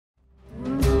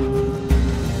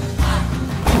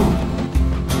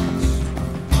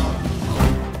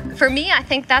for me, I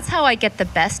think that's how I get the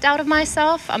best out of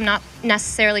myself. I'm not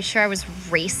necessarily sure I was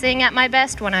racing at my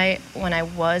best when I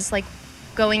was like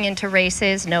going into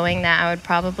races, knowing that I would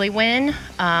probably win.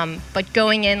 But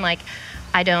going in, like,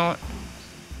 I don't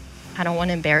want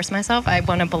to embarrass myself. I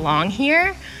want to belong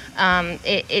here.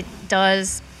 It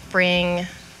does bring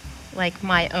like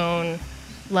my own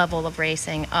level of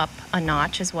racing up a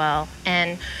notch as well.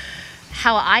 And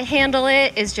how I handle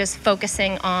it is just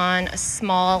focusing on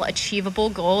small, achievable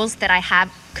goals that I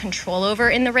have control over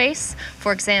in the race.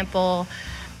 For example,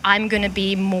 I'm going to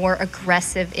be more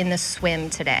aggressive in the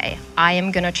swim today. I am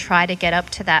going to try to get up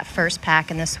to that first pack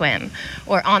in the swim.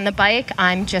 Or on the bike,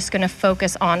 I'm just going to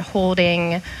focus on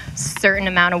holding a certain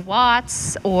amount of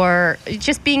watts, or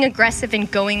just being aggressive and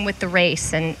going with the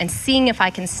race and seeing if I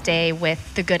can stay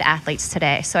with the good athletes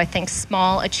today. So I think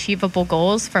small, achievable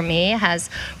goals for me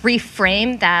has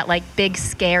reframed that like big,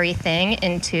 scary thing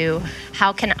into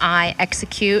how can I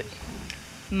execute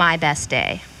my best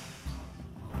day.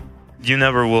 You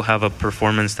never will have a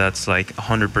performance that's like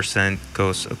 100%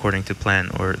 goes according to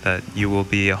plan, or that you will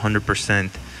be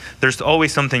 100%. There's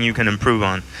always something you can improve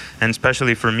on. And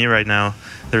especially for me right now,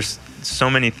 there's so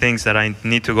many things that I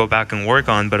need to go back and work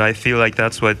on, but I feel like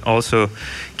that's what also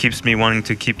keeps me wanting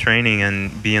to keep training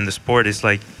and be in the sport. Is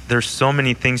like there's so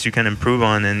many things you can improve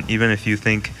on, and even if you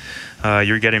think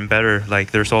you're getting better, like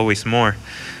there's always more.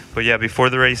 But yeah, before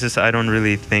the races, I don't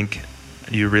really think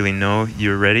you really know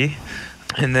you're ready.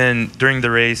 And then during the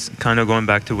race, kind of going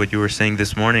back to what you were saying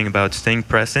this morning about staying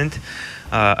present,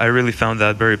 I really found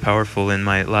that very powerful in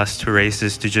my last two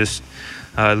races, to just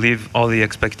leave all the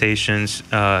expectations,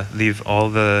 leave all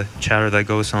the chatter that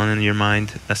goes on in your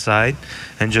mind aside,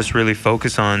 and just really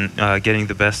focus on getting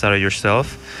the best out of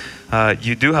yourself.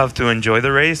 You do have to enjoy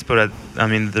the race, but I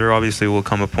mean, there obviously will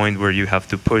come a point where you have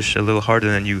to push a little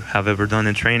harder than you have ever done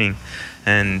in training.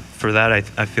 And for that,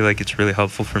 I feel like it's really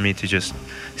helpful for me to just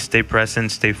stay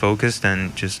present, stay focused,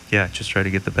 and just try to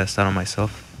get the best out of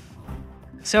myself.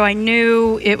 So I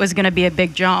knew it was going to be a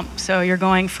big jump. So you're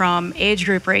going from age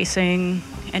group racing,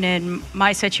 and in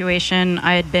my situation,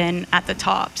 I had been at the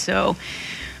top. So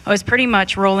I was pretty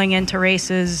much rolling into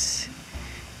races,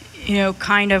 you know,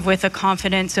 kind of with a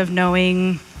confidence of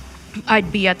knowing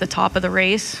I'd be at the top of the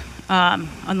race.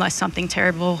 Unless something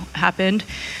terrible happened.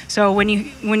 So when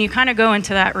you kind of go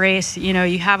into that race, you know,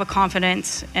 you have a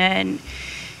confidence, and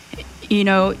you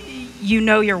know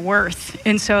your worth.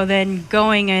 And so then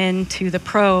going into the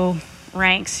pro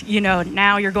ranks, you know,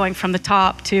 now you're going from the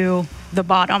top to the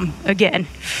bottom again.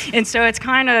 And so it's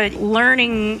kind of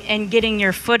learning and getting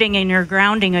your footing and your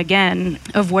grounding again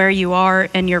of where you are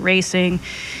and your racing.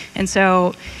 And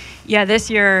so yeah, this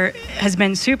year has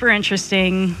been super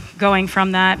interesting going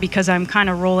from that, because I'm kind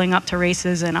of rolling up to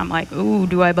races and I'm like, ooh,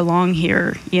 do I belong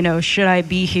here? You know, should I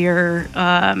be here?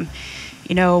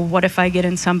 You know, what if I get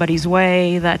in somebody's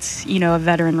way that's, you know, a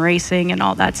veteran racing and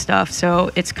all that stuff.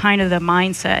 So it's kind of the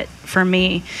mindset for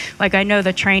me. Like, I know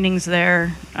the training's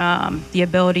there, the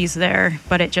ability's there,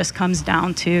 but it just comes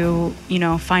down to, you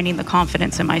know, finding the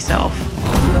confidence in myself.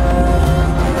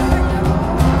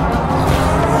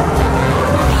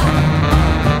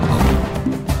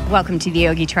 Welcome to the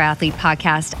Yogi Triathlete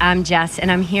Podcast. I'm Jess, and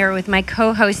I'm here with my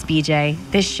co-host, BJ.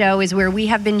 This show is where we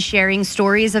have been sharing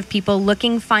stories of people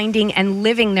looking, finding, and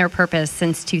living their purpose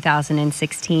since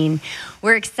 2016.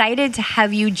 We're excited to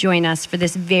have you join us for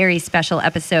this very special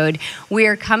episode. We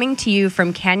are coming to you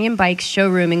from Canyon Bike's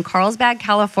showroom in Carlsbad,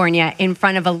 California, in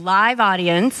front of a live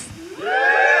audience.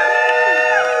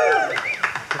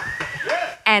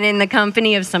 And in the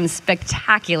company of some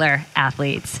spectacular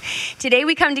athletes. Today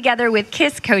we come together with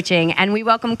KISS Coaching, and we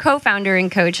welcome co-founder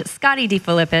and coach Scotty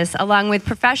DeFilippis, along with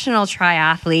professional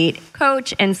triathlete,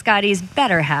 coach, and Scotty's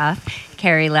better half,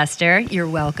 Carrie Lester. You're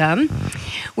welcome.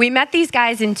 We met these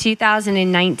guys in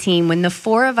 2019 when the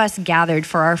four of us gathered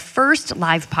for our first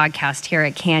live podcast here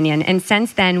at Canyon, and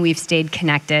since then we've stayed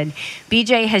connected.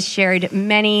 BJ has shared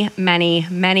many, many,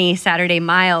 many Saturday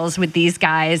miles with these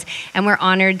guys, and we're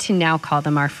honored to now call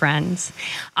them our friends.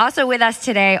 Also with us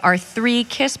today are three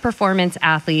KISS Performance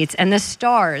athletes and the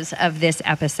stars of this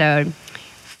episode.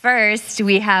 First,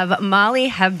 we have Molly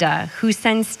Hebda, who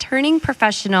since turning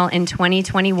professional in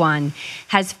 2021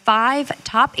 has 5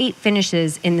 top 8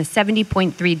 finishes in the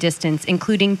 70.3 distance,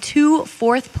 including 2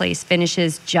 fourth-place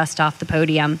finishes just off the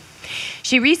podium.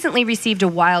 She recently received a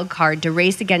wild card to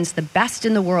race against the best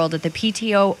in the world at the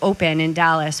PTO Open in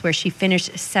Dallas, where she finished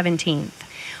 17th.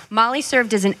 Molly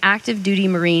served as an active duty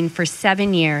Marine for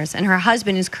 7 years, and her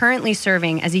husband is currently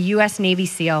serving as a U.S. Navy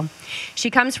SEAL. She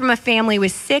comes from a family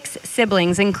with 6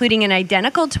 siblings, including an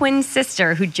identical twin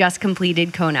sister who just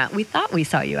completed Kona. We thought we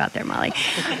saw you out there, Molly.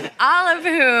 All of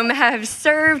whom have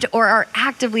served or are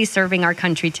actively serving our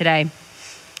country today.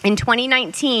 In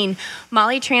 2019,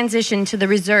 Molly transitioned to the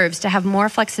reserves to have more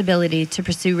flexibility to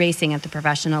pursue racing at the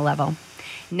professional level.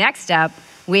 Next up,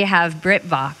 we have Britt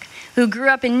Bach, who grew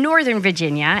up in Northern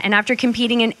Virginia and after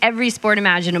competing in every sport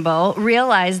imaginable,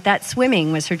 realized that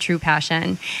swimming was her true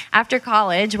passion. After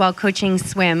college, while coaching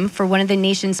swim for one of the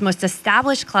nation's most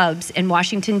established clubs in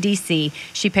Washington, D.C.,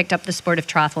 she picked up the sport of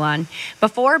triathlon.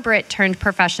 Before Britt turned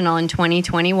professional in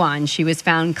 2021, she was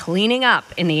found cleaning up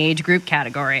in the age group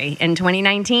category. In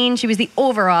 2019, she was the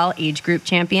overall age group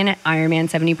champion at Ironman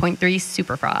 70.3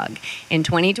 Super Frog. In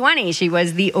 2020, she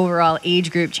was the overall age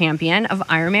group champion of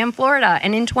Ironman Florida.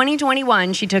 And in 2021,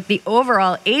 she took the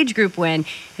overall age group win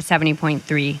at 70.3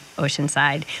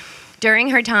 Oceanside.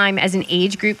 During her time as an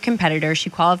age group competitor,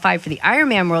 she qualified for the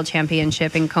Ironman World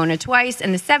Championship in Kona twice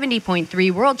and the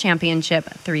 70.3 World Championship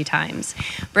 3 times.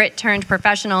 Britt turned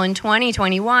professional in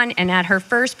 2021, and at her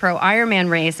first pro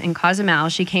Ironman race in Cozumel,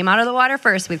 she came out of the water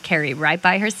first with Carrie right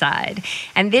by her side.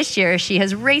 And this year, she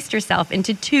has raced herself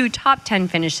into 2 top 10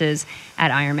 finishes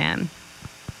at Ironman.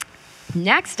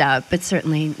 Next up, but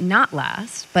certainly not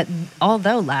last, but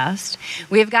although last,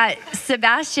 we've got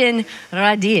Sebastian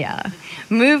Radia.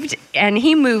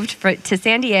 He moved to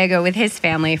San Diego with his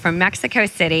family from Mexico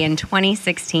City in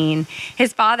 2016.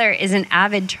 His father is an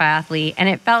avid triathlete, and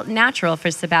it felt natural for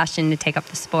Sebastian to take up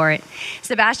the sport.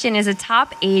 Sebastian is a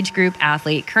top age group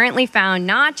athlete, currently found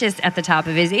not just at the top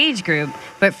of his age group,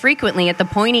 but frequently at the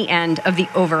pointy end of the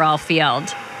overall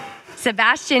field.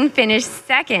 Sebastian finished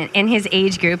 2nd in his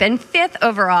age group and 5th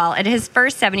overall at his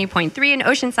first 70.3 in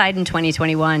Oceanside in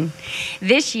 2021.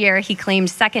 This year, he claimed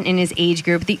 2nd in his age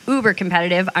group, the uber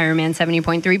competitive Ironman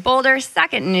 70.3 Boulder,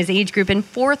 2nd in his age group and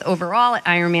 4th overall at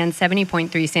Ironman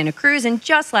 70.3 Santa Cruz. And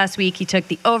just last week, he took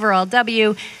the overall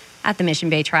W at the Mission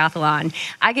Bay Triathlon.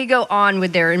 I could go on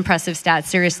with their impressive stats.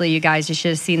 Seriously, you guys, you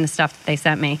should have seen the stuff that they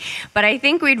sent me. But I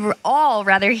think we'd all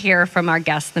rather hear from our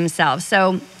guests themselves.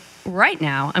 So right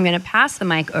now, I'm going to pass the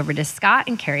mic over to Scott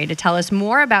and Carrie to tell us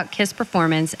more about KISS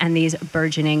Performance and these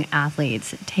burgeoning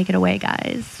athletes. Take it away,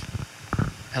 guys.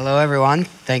 Hello, everyone.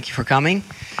 Thank you for coming.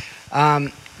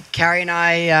 Carrie and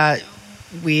I,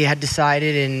 we had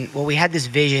decided, we had this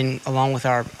vision along with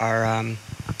our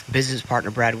business partner,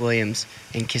 Brad Williams,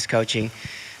 in KISS Coaching,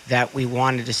 that we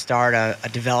wanted to start a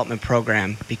development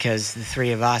program because the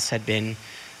 3 of us had been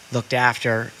looked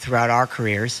after throughout our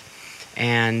careers.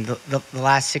 And the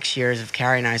last 6 years of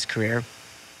Carrie and I's career,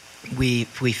 we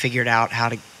figured out how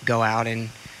to go out and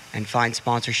find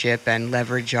sponsorship and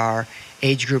leverage our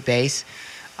age group base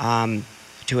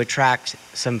to attract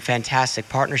some fantastic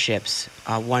partnerships,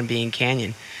 one being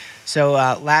Canyon. So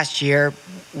last year,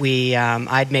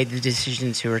 I'd made the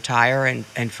decision to retire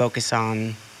and focus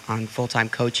on full-time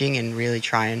coaching and really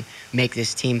try and make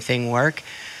this team thing work.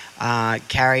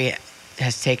 Carrie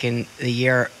has taken the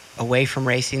year away from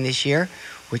racing this year,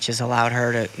 which has allowed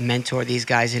her to mentor these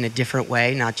guys in a different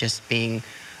way, not just being,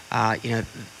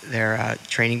 their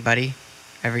training buddy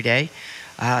every day.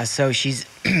 So she's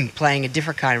playing a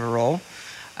different kind of a role.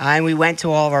 And we went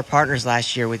to all of our partners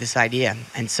last year with this idea,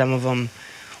 and some of them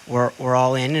were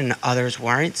all in and others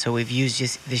weren't. So we've used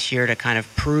this year to kind of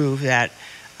prove that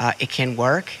it can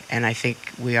work, and I think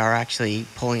we are actually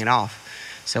pulling it off.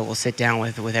 So we'll sit down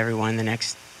with everyone in the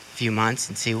next few months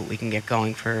and see what we can get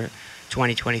going for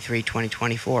 2023,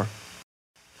 2024.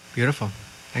 Beautiful.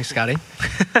 Thanks, Scotty.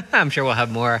 I'm sure we'll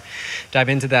have more, dive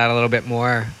into that a little bit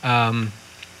more.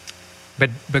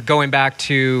 But going back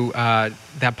to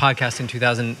that podcast in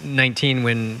 2019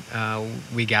 when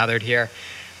we gathered here,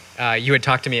 you had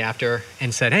talked to me after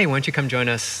and said, hey, why don't you come join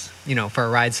us, for a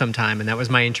ride sometime? And that was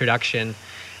my introduction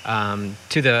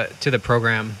to the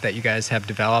program that you guys have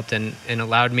developed and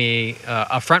allowed me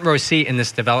a front row seat in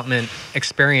this development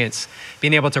experience,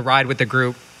 being able to ride with the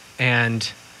group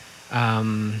and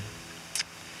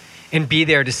be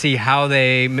there to see how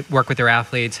they work with their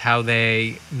athletes, how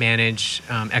they manage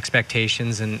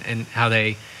expectations, and how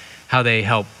they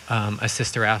help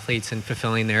assist their athletes in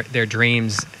fulfilling their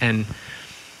dreams. And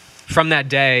from that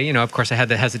day, of course, I had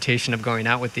the hesitation of going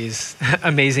out with these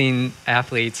amazing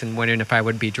athletes and wondering if I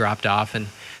would be dropped off. And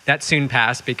that soon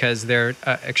passed because they're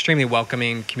an extremely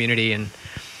welcoming community and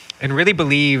really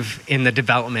believe in the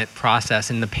development process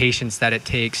and the patience that it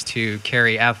takes to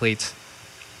carry athletes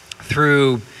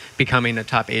through becoming a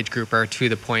top age grouper to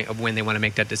the point of when they want to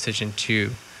make that decision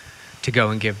to go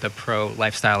and give the pro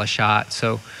lifestyle a shot.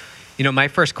 So, My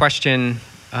first question,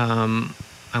 I'm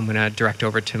going to direct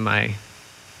over to my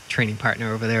training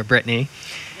partner over there, Brittany.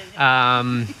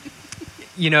 I've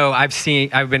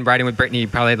been riding with Brittany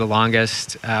probably the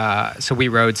longest. So we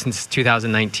rode since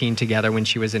 2019 together when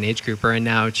she was an age grouper, and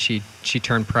now she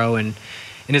turned pro and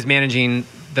is managing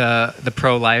the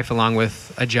pro life along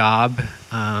with a job,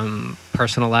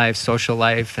 personal life, social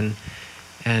life, and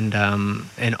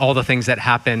all the things that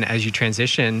happen as you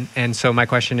transition. And so my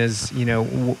question is,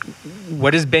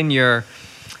 what has been your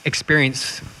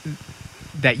experience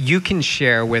that you can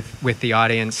share with the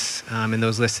audience and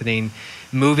those listening,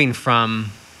 moving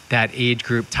from that age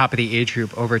group, top of the age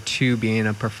group, over to being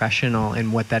a professional,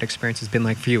 and what that experience has been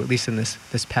like for you, at least in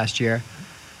this past year?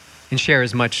 And share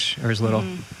as much or as little.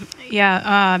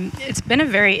 Yeah, it's been a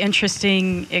very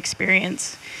interesting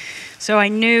experience. So I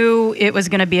knew it was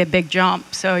going to be a big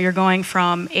jump. So you're going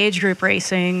from age group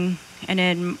racing, and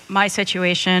in my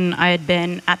situation, I had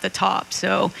been at the top.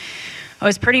 So I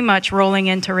was pretty much rolling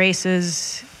into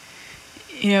races,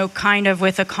 kind of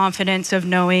with a confidence of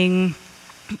knowing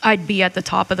I'd be at the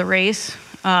top of the race,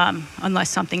 unless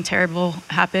something terrible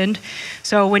happened.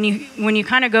 So when you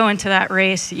kind of go into that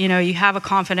race, you have a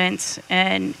confidence,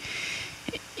 and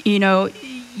you know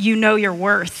your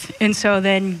worth. And so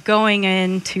then going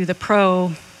into the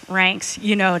pro ranks,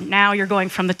 now you're going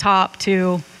from the top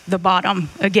to the bottom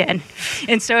again.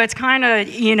 And so it's kind of,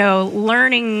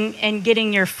 learning and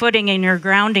getting your footing and your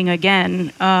grounding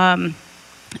again,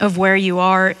 of where you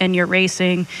are and your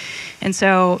racing. And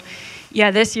so,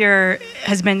 yeah, this year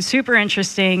has been super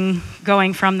interesting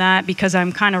going from that, because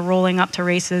I'm kind of rolling up to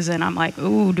races and I'm like,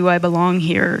 ooh, do I belong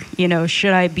here?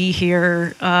 Should I be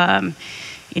here?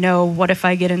 What if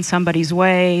I get in somebody's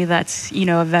way that's,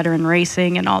 a veteran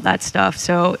racing and all that stuff.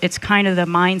 So it's kind of the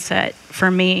mindset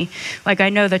for me. Like, I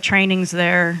know the training's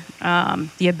there,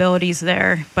 the ability's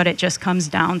there, but it just comes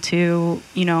down to,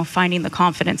 finding the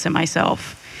confidence in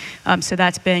myself. So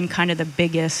that's been kind of the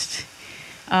biggest,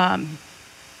 I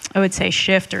would say,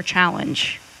 shift or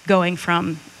challenge going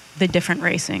from the different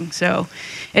racing. So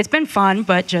it's been fun,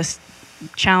 but just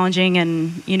challenging,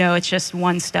 and, it's just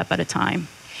one step at a time.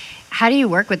 How do you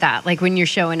work with that? Like, when you're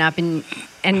showing up and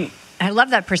I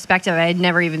love that perspective. I had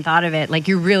never even thought of it. Like,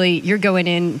 you're going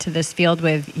into this field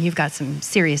with, you've got some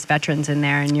serious veterans in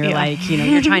there, and you're like,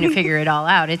 you're trying to figure it all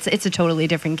out. It's a totally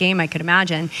different game, I could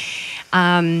imagine.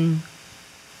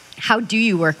 How do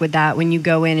you work with that when you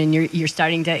go in and you're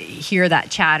starting to hear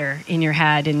that chatter in your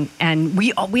head? And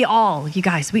we all, you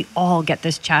guys, we all get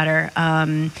this chatter.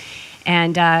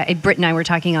 And Britt and I were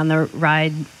talking on the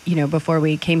ride, before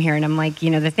we came here, and I'm like,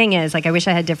 the thing is, like, I wish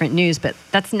I had different news, but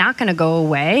that's not going to go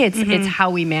away. It's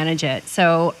how we manage it.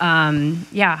 So,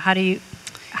 how do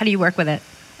you work with it?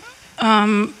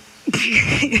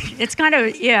 It's kind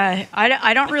of,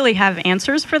 I don't really have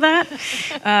answers for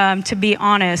that. To be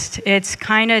honest, it's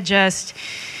kind of just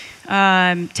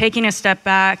taking a step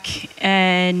back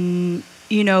and,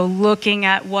 looking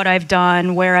at what I've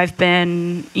done, where I've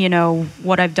been,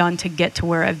 what I've done to get to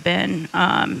where I've been.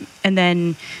 And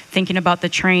then thinking about the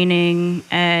training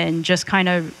and just kind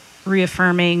of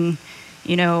reaffirming,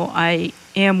 I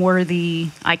am worthy,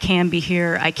 I can be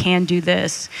here, I can do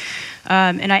this.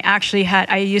 And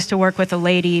I used to work with a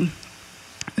lady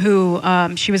who,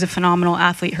 she was a phenomenal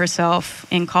athlete herself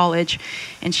in college.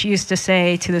 And she used to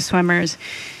say to the swimmers,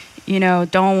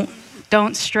 don't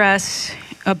stress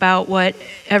about what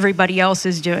everybody else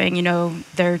is doing.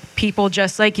 They're people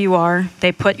just like you are.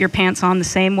 They put your pants on the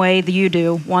same way that you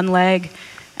do, one leg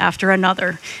after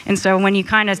another. And so when you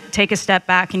kind of take a step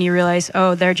back and you realize,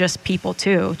 oh, they're just people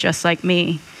too, just like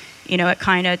me, it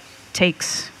kind of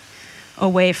takes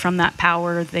away from that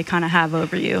power they kind of have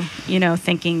over you,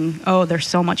 thinking, oh, they're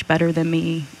so much better than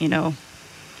me,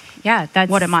 Yeah,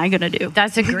 what am I going to do?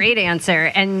 That's a great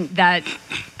answer. And that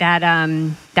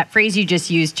phrase you just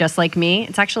used, just like me,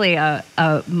 it's actually a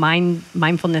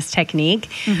mindfulness technique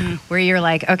where you're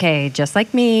like, okay, just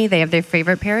like me, they have their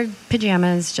favorite pair of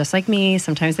pajamas, just like me.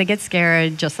 Sometimes they get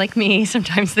scared, just like me.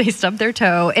 Sometimes they stub their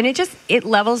toe. And it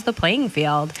levels the playing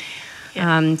field.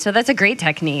 Yeah. So that's a great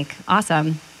technique.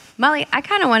 Awesome. Molly, I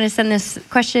kind of want to send this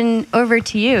question over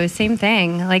to you. Same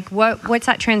thing. Like, what's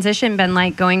that transition been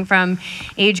like, going from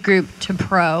age group to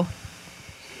pro?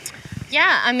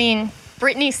 Yeah, I mean,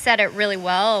 Brittany said it really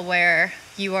well, where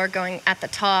you are going at the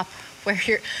top, where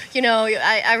you're,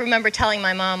 I remember telling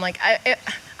my mom, like,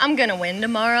 I'm gonna win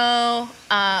tomorrow.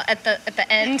 At the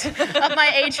end of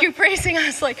my age group racing, I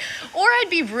was like, or I'd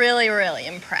be really, really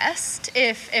impressed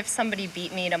if somebody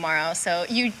beat me tomorrow. So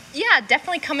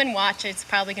definitely come and watch. It's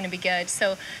probably gonna be good.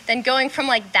 So then going from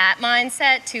like that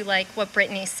mindset to like what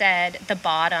Brittany said, the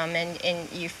bottom,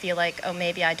 and you feel like, oh,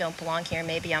 maybe I don't belong here.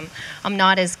 Maybe I'm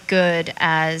not as good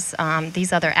as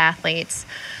these other athletes.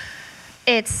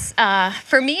 It's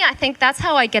for me, I think that's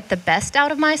how I get the best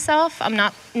out of myself. I'm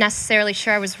not necessarily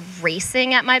sure I was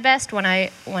racing at my best when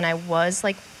I was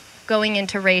like going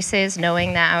into races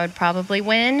knowing that I would probably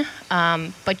win,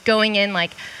 but going in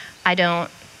like I don't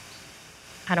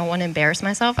want to embarrass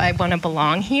myself. I want to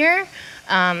belong here.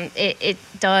 It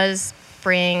does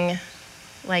bring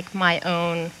like my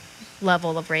own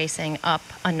level of racing up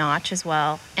a notch as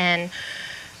well. And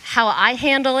how I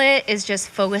handle it is just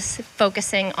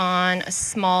focusing on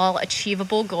small,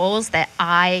 achievable goals that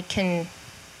I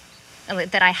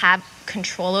have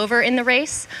control over in the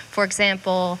race. For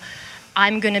example,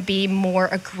 I'm going to be more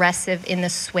aggressive in the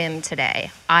swim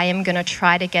today. I am going to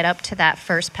try to get up to that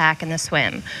first pack in the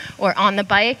swim. Or on the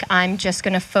bike, I'm just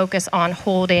going to focus on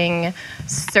holding a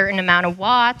certain amount of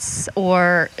watts,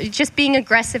 or just being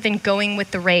aggressive and going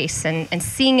with the race and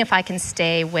seeing if I can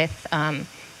stay with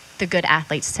the good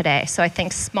athletes today. So I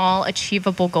think small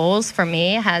achievable goals for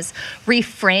me has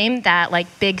reframed that like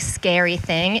big scary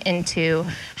thing into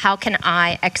how can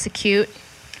I execute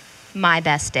my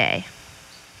best day.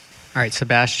 All right,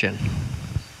 Sebastian,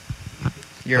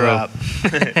 you're Hello. up.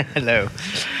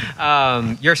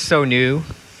 Hello. You're so new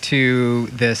to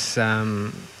this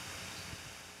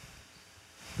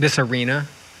this arena,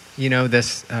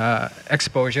 this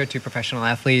exposure to professional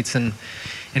athletes and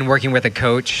working with a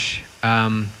coach.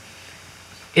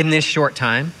 In this short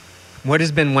time, what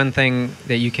has been one thing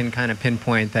that you can kind of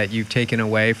pinpoint that you've taken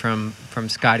away from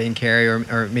Scotty and Carrie,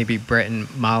 or maybe Britt and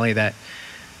Molly, that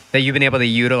you've been able to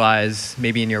utilize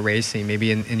maybe in your racing,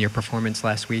 maybe in your performance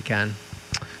last weekend?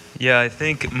 Yeah, I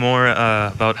think more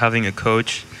about having a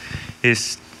coach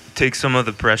is take some of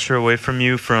the pressure away from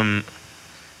you from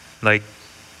like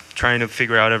trying to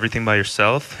figure out everything by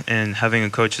yourself. And having a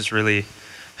coach is really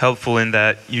helpful in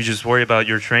that you just worry about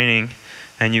your training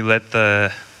and you let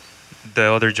the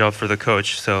other job for the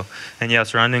coach. So, and yeah,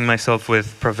 surrounding myself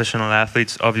with professional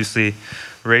athletes obviously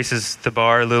raises the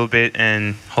bar a little bit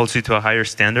and holds you to a higher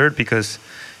standard, because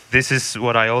this is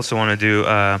what I also want to do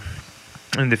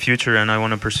in the future, and I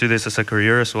want to pursue this as a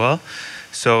career as well.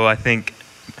 So I think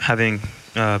having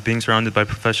being surrounded by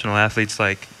professional athletes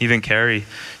like even Carrie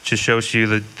just shows you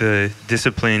the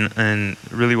discipline and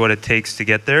really what it takes to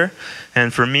get there.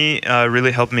 And for me,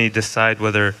 really helped me decide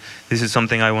whether this is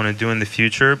something I want to do in the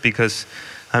future, because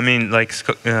I mean, like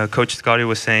Coach Scotty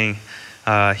was saying,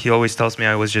 he always tells me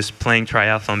I was just playing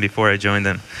triathlon before I joined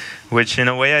them, which in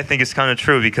a way I think is kind of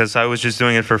true, because I was just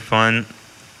doing it for fun.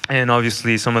 And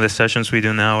obviously some of the sessions we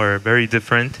do now are very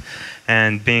different,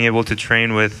 and being able to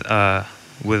train with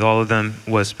all of them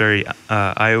was very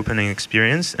eye-opening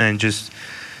experience, and just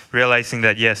realizing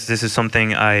that yes, this is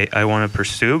something I want to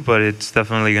pursue, but it's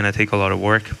definitely going to take a lot of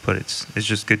work, but it's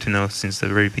just good to know since the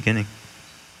very beginning.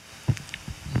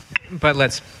 But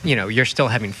you're still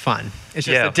having fun. It's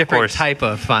just a different type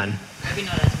of fun. Maybe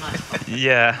not as much.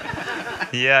 Yeah,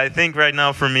 I think right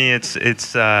now for me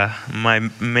it's my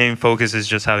main focus is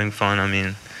just having fun. I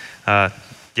mean,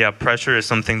 pressure is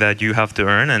something that you have to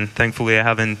earn, and thankfully I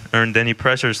haven't earned any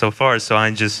pressure so far, so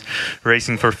I'm just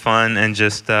racing for fun and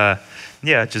just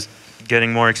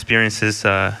getting more experiences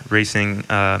racing,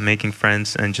 making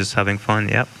friends, and just having fun.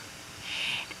 Yep.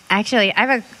 Actually,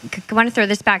 I want to throw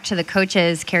this back to the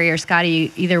coaches, Carrie or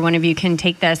Scotty. Either one of you can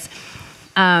take this.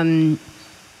 For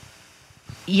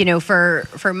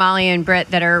Molly and Britt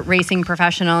that are racing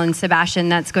professional, and Sebastian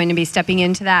that's going to be stepping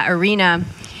into that arena,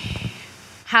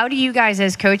 how do you guys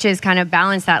as coaches kind of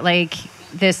balance that,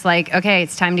 okay,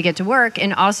 it's time to get to work,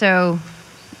 and also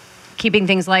keeping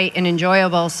things light and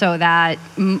enjoyable so that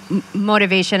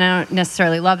motivation, I don't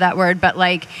necessarily love that word, but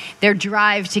their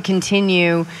drive to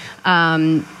continue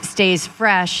stays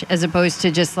fresh, as opposed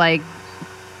to just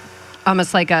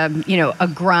almost like a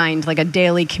grind, like a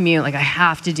daily commute, like I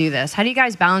have to do this. How do you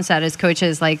guys balance that as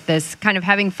coaches, like this kind of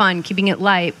having fun, keeping it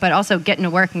light, but also getting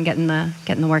to work and getting the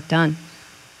work done?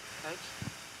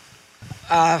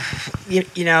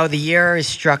 The year is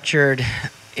structured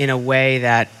in a way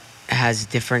that has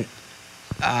different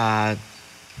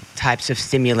types of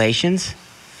stimulations.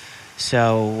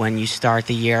 So when you start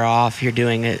the year off, you're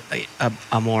doing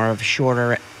a more of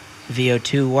shorter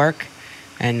VO2 work,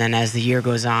 and then as the year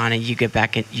goes on and you get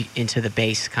back into the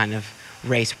base kind of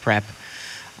race prep.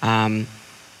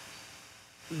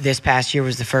 This past year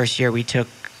was the first year we took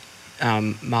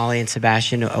Molly and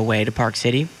Sebastian away to Park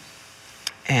City.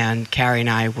 And Carrie and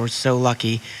I were so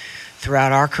lucky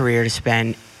throughout our career to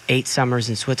spend 8 summers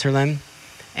in Switzerland.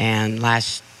 And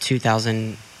last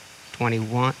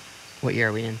 2021, what year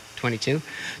are we in?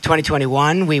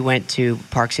 2021, we went to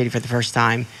Park City for the first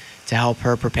time to help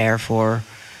her prepare for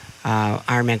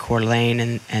Ironman Coeur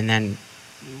d'Alene and then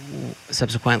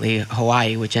subsequently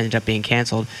Hawaii, which ended up being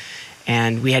canceled.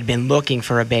 And we had been looking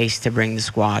for a base to bring the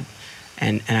squad.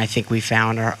 And I think we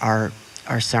found our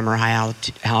summer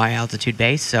high altitude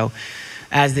base. So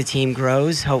as the team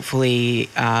grows, hopefully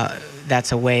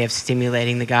that's a way of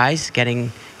stimulating the guys,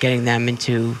 getting them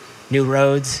into new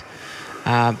roads,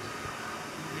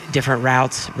 different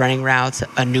routes, running routes,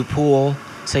 a new pool,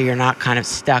 so you're not kind of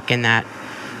stuck in that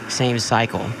same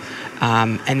cycle.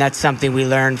 And that's something we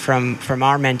learned from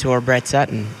our mentor, Brett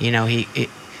Sutton. You know,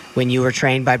 when you were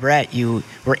trained by Brett, you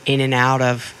were in and out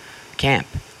of camp,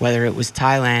 whether it was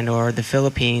Thailand or the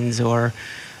Philippines or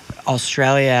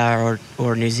Australia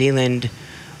or New Zealand,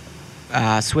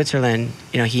 Switzerland.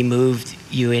 You know, he moved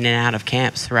you in and out of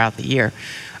camps throughout the year.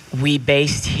 We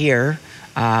based here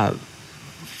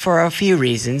for a few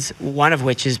reasons, one of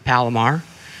which is Palomar,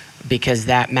 because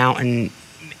that mountain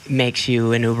makes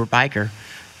you an Uber biker.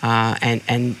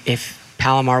 And if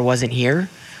Palomar wasn't here,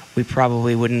 we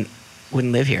probably wouldn't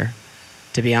live here,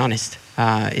 to be honest.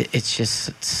 It's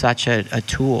just such a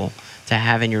tool to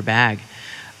have in your bag.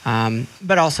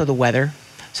 But also the weather.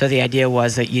 So the idea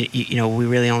was that, you know, we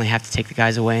really only have to take the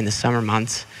guys away in the summer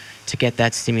months to get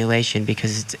that stimulation,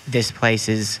 because this place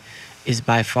is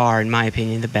by far, in my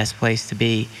opinion, the best place to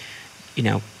be, you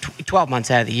know, 12 months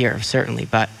out of the year, certainly,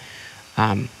 but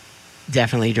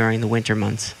definitely during the winter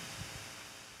months.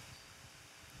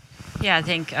 Yeah, I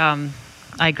think I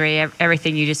agree.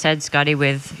 Everything you just said, Scotty,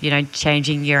 with, you know,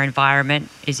 changing your environment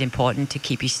is important to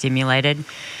keep you stimulated.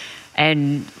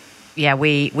 And yeah,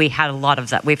 we had a lot of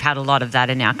that. We've had a lot of that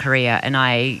in our career.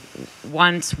 And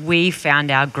once we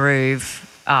found our groove,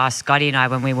 Scotty and I,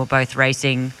 when we were both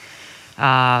racing,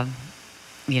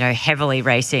 you know, heavily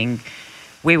racing,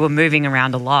 we were moving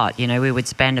around a lot. You know, we would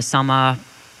spend a summer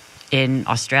in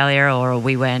Australia, or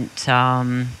we went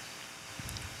to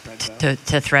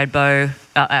Thredbo.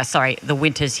 The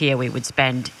winters here we would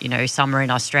spend, you know, summer in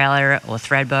Australia or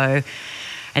Thredbo.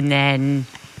 And then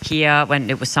here, when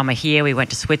it was summer here, we went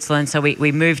to Switzerland. So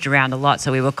we moved around a lot.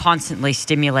 So we were constantly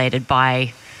stimulated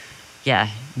by,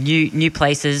 new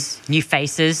places, new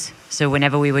faces. So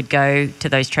whenever we would go to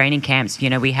those training camps, you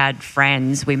know, we had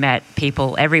friends, we met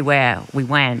people everywhere we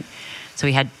went. So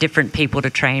we had different people to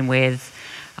train with,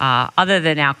 other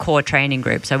than our core training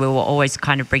group. So we were always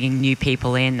kind of bringing new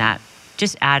people in that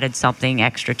just added something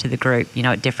extra to the group, you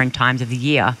know, at different times of the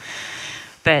year.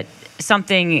 But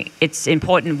it's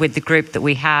important with the group that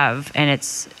we have, and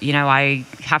it's, you know, I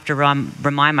have to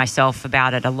remind myself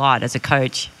about it a lot as a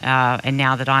coach, and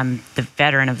now that I'm the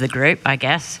veteran of the group, I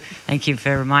guess. Thank you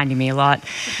for reminding me a lot.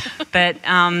 But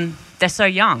they're so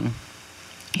young.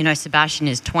 You know, Sebastian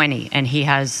is 20, and he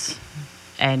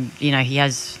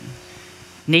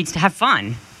needs to have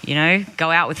fun, you know,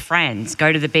 go out with friends,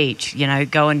 go to the beach, you know,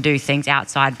 go and do things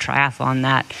outside of triathlon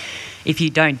that if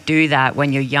you don't do that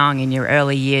when you're young in your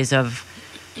early years of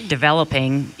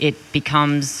developing,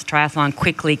 triathlon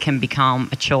quickly can become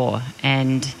a chore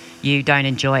and you don't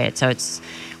enjoy it. So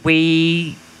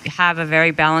we have a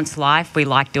very balanced life. We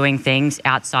like doing things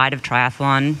outside of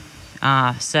triathlon,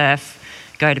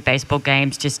 surf, go to baseball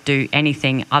games, just do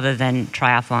anything other than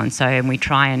triathlon. So, and we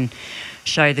try and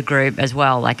show the group as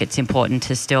well, like it's important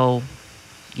to still,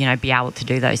 you know, be able to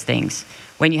do those things.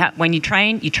 When you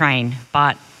train,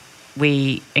 but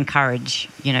we encourage,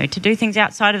 you know, to do things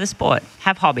outside of the sport,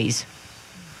 have hobbies.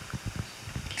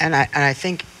 And I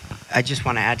think I just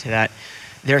want to add to that.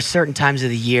 There are certain times of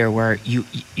the year where you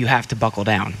have to buckle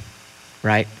down,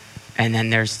 right? And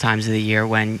then there's times of the year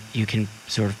when you can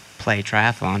sort of play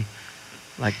triathlon,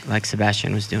 like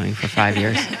Sebastian was doing for 5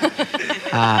 years.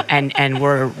 And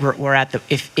we're at the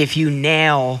if you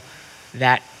nail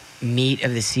that meat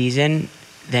of the season,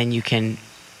 then you can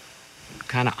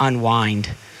kind of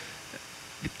unwind.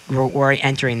 We're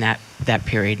entering that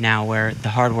period now where the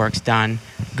hard work's done,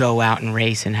 go out and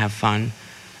race and have fun,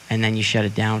 and then you shut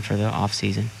it down for the off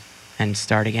season and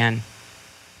start again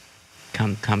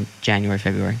come January,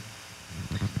 February.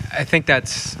 I think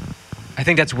that's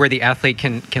where the athlete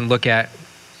can look at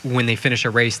when they finish a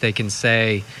race. They can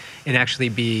say and actually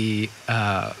be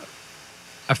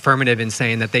affirmative in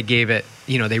saying that they gave it,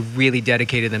 you know, they really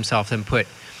dedicated themselves and put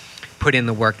in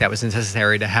the work that was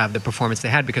necessary to have the performance they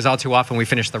had. Because all too often we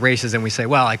finish the races and we say,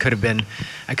 well, I could have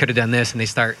done this, and they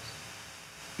start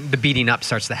the beating up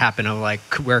starts to happen of like,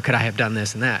 where could I have done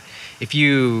this and that? If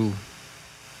you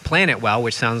plan it well,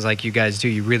 which sounds like you guys do,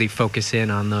 you really focus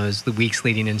in on the weeks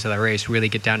leading into the race, really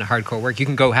get down to hardcore work. You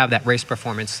can go have that race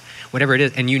performance, whatever it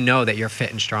is, and you know that you're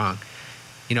fit and strong.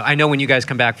 You know, I know when you guys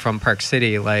come back from Park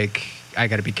City, like, I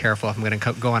got to be careful if I'm going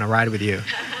to go on a ride with you.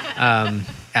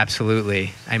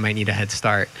 Absolutely. I might need a head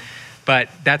start. But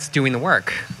that's doing the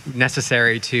work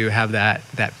necessary to have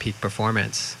that peak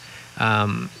performance.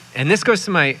 And this goes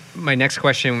to my next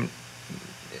question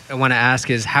I want to ask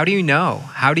is, how do you know?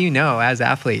 How do you know as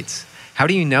athletes? How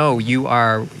do you know you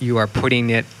are putting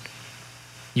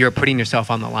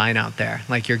yourself on the line out there,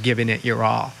 like you're giving it your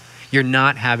all? You're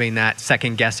not having that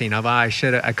second guessing of, I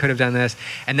could have done this.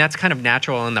 And that's kind of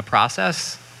natural in the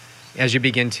process as you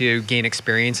begin to gain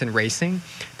experience in racing.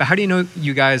 But how do you know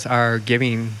you guys are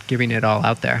giving it all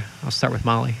out there? I'll start with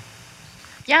Molly.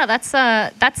 Yeah, that's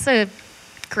a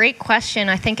great question.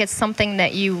 I think it's something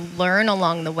that you learn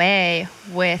along the way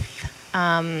with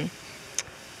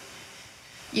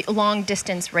long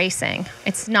distance racing.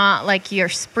 It's not like you're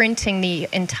sprinting the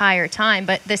entire time,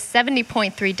 but this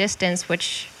 70.3 distance,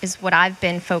 which is what I've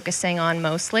been focusing on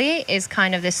mostly, is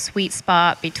kind of this sweet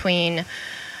spot between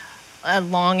a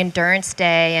long endurance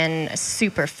day and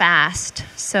super fast.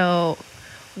 So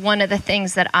one of the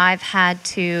things that I've had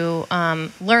to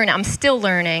learn, I'm still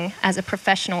learning as a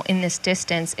professional in this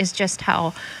distance, is just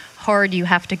how hard you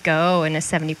have to go in a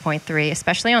 70.3,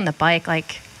 especially on the bike.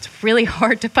 Like, it's really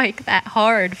hard to bike that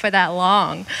hard for that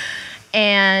long.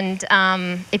 And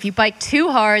if you bike too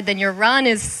hard, then your run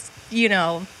is,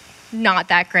 not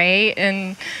that great.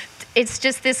 And it's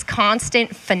just this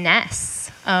constant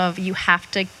finesse of you have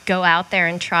to go out there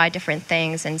and try different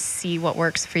things and see what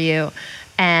works for you.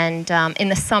 And in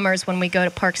the summers when we go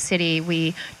to Park City,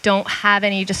 we don't have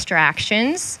any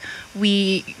distractions.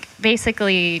 We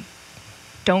basically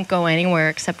don't go anywhere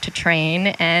except to train,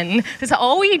 and that's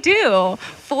all we do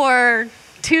for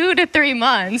 2 to 3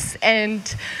 months. And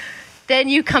then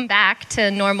you come back to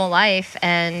normal life,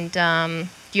 and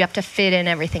you have to fit in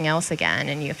everything else again,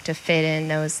 and you have to fit in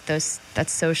that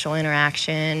social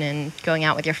interaction and going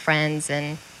out with your friends,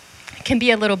 and it can be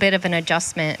a little bit of an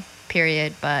adjustment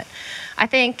period. But I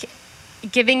think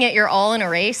giving it your all in a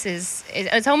race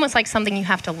it's almost like something you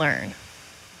have to learn.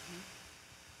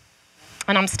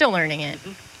 And I'm still learning it.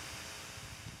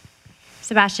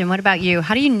 Sebastian, what about you?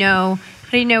 How do you know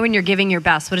when you're giving your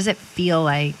best? What does it feel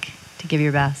like to give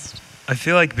your best? I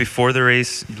feel like before the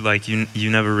race, like you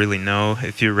never really know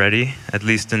if you're ready, at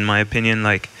least in my opinion.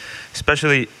 Like,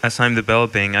 especially as I'm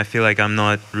developing, I feel like I'm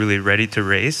not really ready to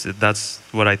race. That's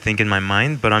what I think in my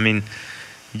mind. But I mean,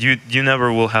 you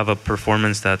never will have a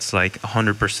performance that's like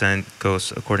 100%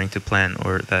 goes according to plan,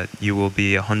 or that you will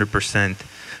be 100%.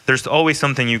 There's always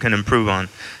something you can improve on.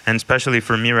 And especially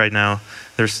for me right now,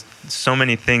 there's so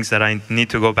many things that I need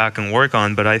to go back and work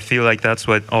on. But I feel like that's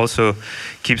what also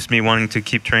keeps me wanting to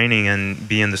keep training and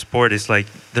be in the sport. It's like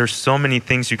there's so many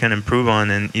things you can improve on.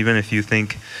 And even if you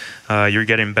think you're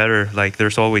getting better, like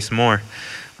there's always more.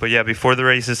 But yeah, before the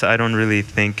races, I don't really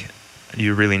think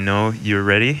you really know you're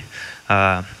ready.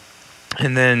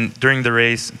 And then during the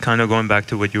race, kind of going back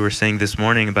to what you were saying this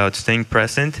morning about staying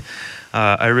present,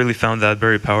 I really found that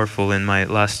very powerful in my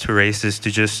last 2 races,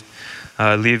 to just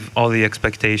leave all the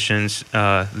expectations,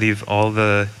 leave all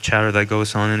the chatter that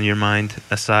goes on in your mind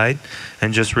aside,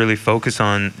 and just really focus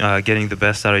on getting the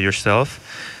best out of yourself.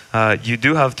 You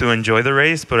do have to enjoy the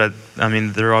race, but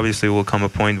there obviously will come a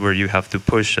point where you have to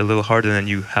push a little harder than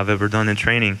you have ever done in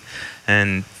training.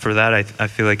 And for that, I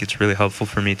feel like it's really helpful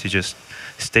for me to just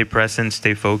stay present,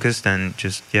 stay focused, and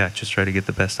just try to get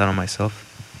the best out of myself.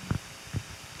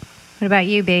 What about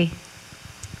you, B?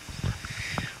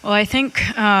 Well, I think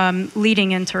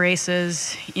leading into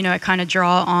races, I kind of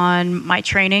draw on my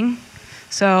training.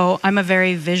 So I'm a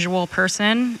very visual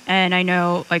person, and I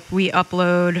know we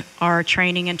upload our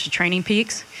training into Training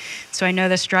Peaks. So I know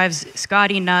this drives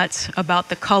Scotty nuts about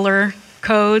the color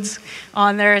codes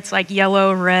on there. It's like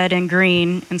yellow, red, and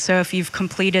green. And so if you've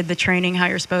completed the training how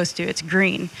you're supposed to, it's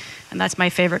green. And that's my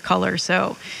favorite color.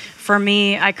 So for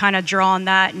me, I kind of draw on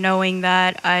that, knowing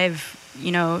that I've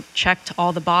checked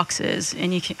all the boxes,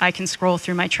 and I can scroll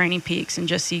through my Training Peaks and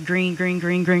just see green, green,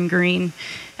 green, green, green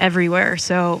everywhere.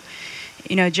 So,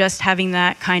 just having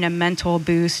that kind of mental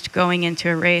boost going into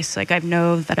a race, I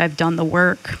know that I've done the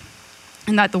work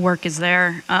and that the work is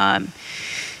there.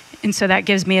 And so that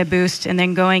gives me a boost. And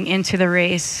then going into the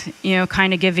race,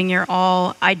 kind of giving your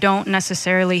all. I don't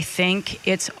necessarily think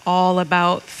it's all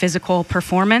about physical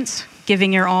performance,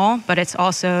 giving your all, but it's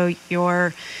also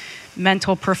your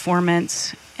mental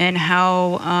performance and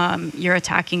how you're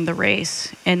attacking the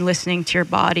race and listening to your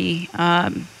body.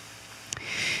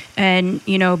 And,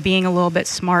 you know, being a little bit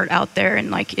smart out there. And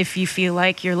like, if you feel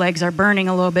like your legs are burning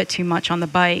a little bit too much on the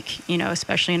bike, you know,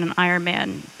 especially in an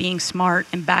Ironman, being smart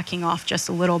and backing off just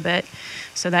a little bit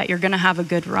so that you're going to have a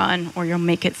good run, or you'll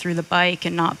make it through the bike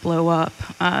and not blow up.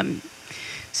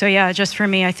 So yeah, just for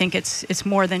me, I think it's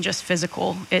more than just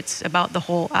physical. It's about the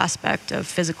whole aspect of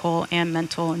physical and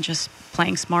mental and just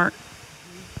playing smart.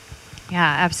 Yeah,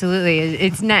 absolutely.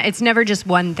 It's never just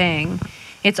one thing.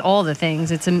 It's all the things.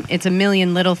 It's a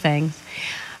million little things.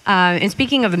 And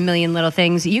speaking of a million little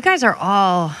things, you guys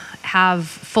have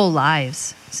full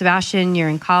lives. Sebastian, you're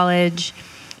in college.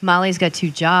 Molly's got 2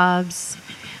 jobs,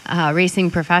 racing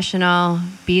professional.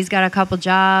 Bee's got a couple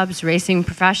jobs, racing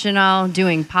professional,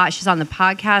 she's on the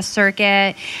podcast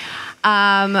circuit.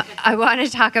 I want to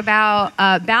talk about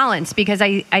balance, because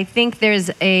I think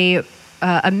there's a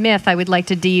myth I would like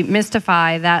to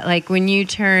demystify, that like when you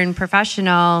turn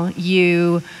professional,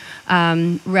 you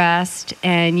rest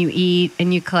and you eat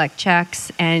and you collect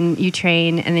checks and you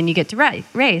train and then you get to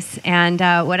race. And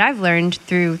what I've learned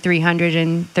through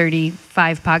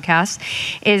 335 podcasts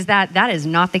is that is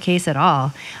not the case at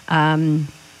all. And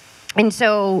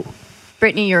so,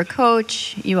 Brittany, you're a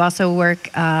coach. You also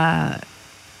work at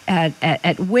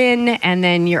Win, and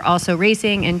then you're also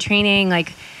racing and training.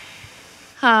 Like,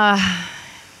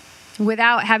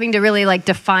 without having to really like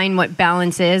define what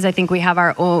balance is, I think we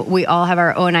all have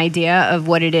our own idea of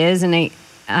what it is, and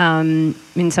I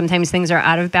mean, sometimes things are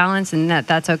out of balance, and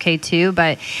that's okay too.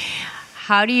 But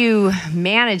how do you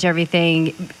manage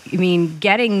everything? I mean,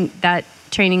 getting that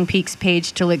Training Peaks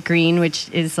page to look green, which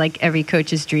is like every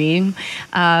coach's dream.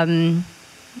 How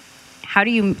do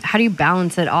you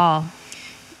balance it all?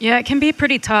 Yeah, it can be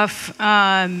pretty tough.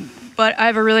 But I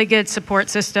have a really good support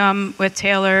system with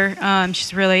Taylor.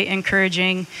 She's really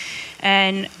encouraging.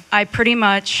 And I pretty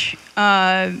much,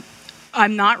 I'm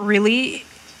not really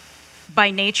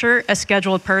by nature a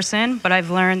scheduled person, but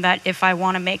I've learned that if I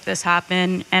want to make this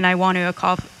happen and I want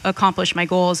to accomplish my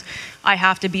goals, I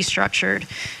have to be structured.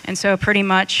 And so pretty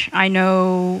much I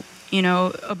know, you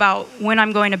know, about when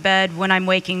I'm going to bed, when I'm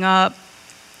waking up,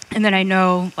 and then I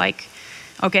know, like,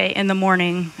 okay, in the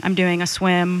morning I'm doing a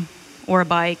swim or a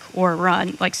bike or a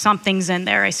run. Like, something's in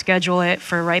there. I schedule it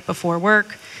for right before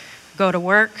work, go to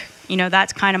work. You know,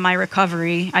 that's kind of my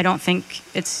recovery. I don't think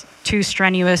it's too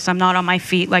strenuous. I'm not on my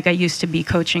feet like I used to be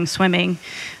coaching swimming.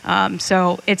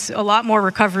 So it's a lot more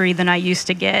recovery than I used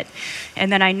to get.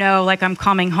 And then I know, like, I'm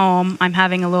coming home, I'm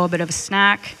having a little bit of a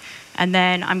snack, and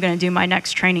then I'm going to do my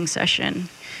next training session.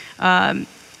 And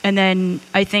then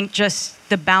I think just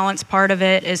the balance part of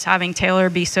it is having Taylor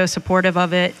be so supportive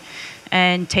of it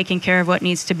and taking care of what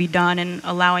needs to be done and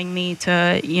allowing me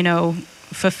to, you know,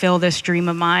 fulfill this dream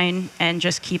of mine and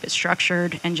just keep it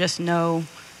structured and just know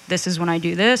this is when I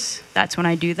do this, that's when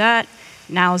I do that.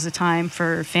 Now is the time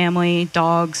for family,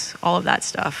 dogs, all of that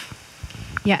stuff.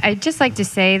 Yeah, I'd just like to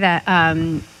say that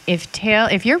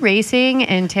if you're racing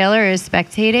and Taylor is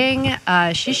spectating,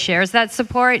 she shares that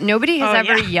support. Nobody has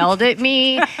ever yelled at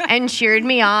me and cheered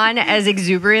me on as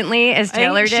exuberantly as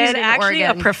Taylor did. She's actually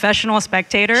a professional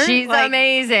spectator. She's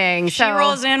amazing. She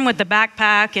rolls in with the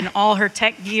backpack and all her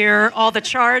tech gear, all the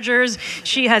chargers.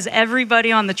 She has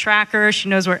everybody on the tracker. She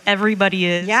knows where everybody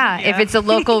is. Yeah, if it's a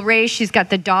local race, she's got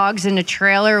the dogs in a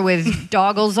trailer with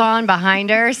doggles on behind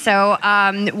her. So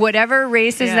whatever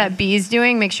races that Bee's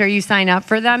doing, make sure you sign up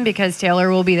for them, because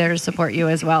Taylor will be there to support you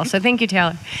as well. So thank you,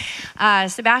 Taylor.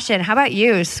 Sebastian, how about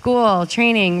you? School,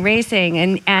 training,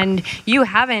 racing, and you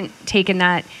haven't taken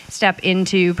that step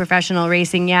into professional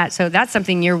racing yet. So that's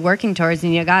something you're working towards,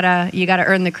 and you gotta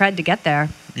earn the cred to get there.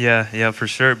 Yeah, for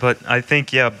sure. But I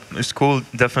think, school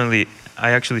definitely,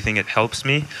 I actually think it helps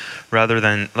me, rather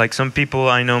than like some people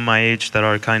I know my age that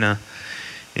are kind of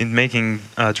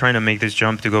trying to make this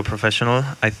jump to go professional.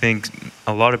 I think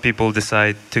a lot of people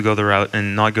decide to go the route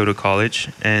and not go to college,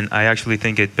 and I actually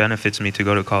think it benefits me to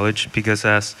go to college, because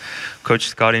as Coach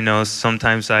Scotty knows,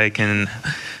 sometimes I can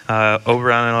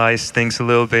overanalyze things a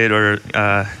little bit, or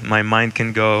my mind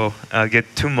can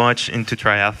get too much into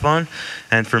triathlon.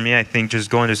 And for me, I think just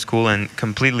going to school and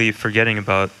completely forgetting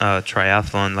about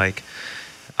triathlon, like,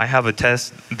 I have a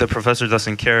test. The professor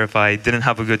doesn't care if I didn't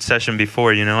have a good session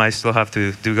before, you know, I still have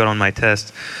to do good on my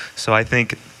test. So I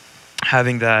think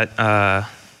having that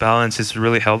balance is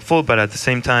really helpful, but at the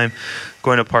same time,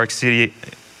 going to Park City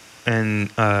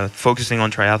and focusing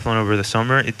on triathlon over the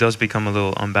summer, it does become a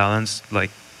little unbalanced, like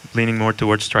leaning more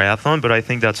towards triathlon, but I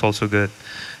think that's also good.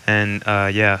 And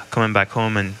coming back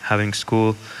home and having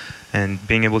school and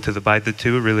being able to divide the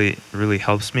two really, really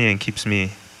helps me and keeps me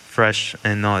fresh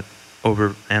and not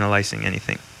over analyzing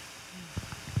anything.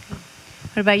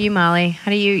 What about you, Molly? How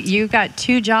do you got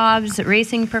 2 jobs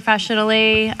racing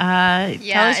professionally?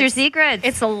 Tell us your secrets.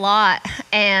 It's a lot,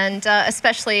 and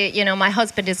especially, you know, my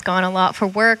husband is gone a lot for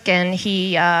work, and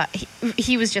he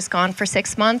was just gone for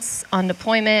 6 months on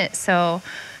deployment, so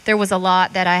there was a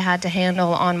lot that I had to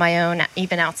handle on my own,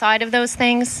 even outside of those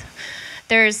things.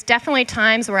 There's definitely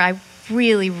times where I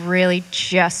really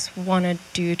just want to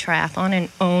do triathlon and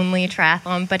only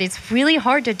triathlon, but it's really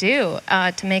hard to do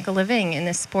to make a living in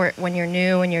this sport when you're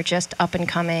new and you're just up and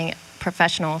coming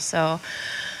professional. So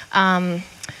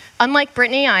unlike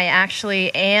Brittany, I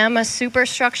actually am a super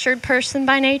structured person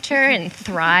by nature and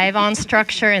thrive on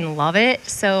structure and love it.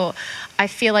 So I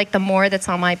feel like the more that's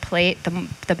on my plate, the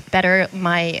better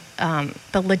my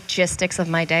the logistics of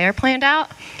my day are planned out.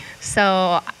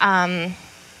 So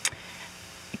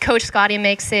Coach Scotty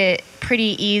makes it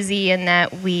pretty easy in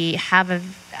that we have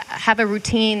a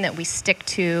routine that we stick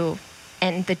to,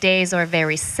 and the days are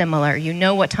very similar. You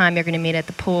know what time you're going to meet at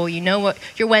the pool. You know what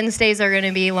your Wednesdays are going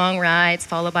to be, long rides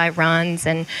followed by runs,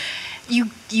 and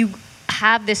you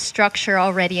have this structure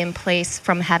already in place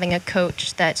from having a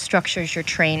coach that structures your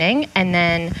training, and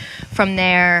then from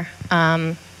there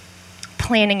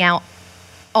planning out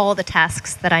all the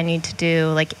tasks that I need to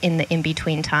do, like in the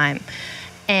in-between time.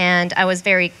 And I was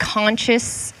very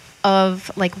conscious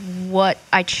of like what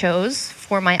I chose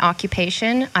for my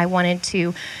occupation. I wanted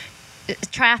to.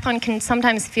 Triathlon can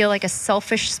sometimes feel like a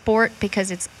selfish sport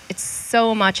because it's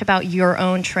so much about your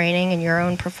own training and your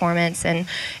own performance, and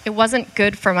it wasn't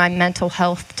good for my mental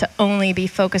health to only be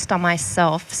focused on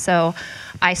myself. So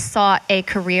I sought a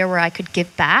career where I could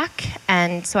give back,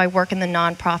 and so I work in the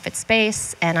nonprofit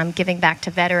space, and I'm giving back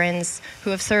to veterans who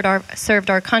have served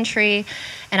our country,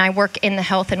 and I work in the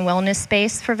health and wellness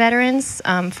space for veterans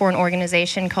for an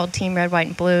organization called Team Red, White,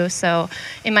 and Blue. So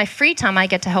in my free time, I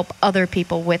get to help other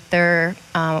people with their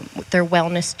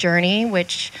wellness journey,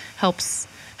 which helps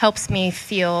me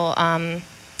feel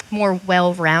more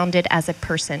well-rounded as a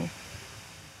person.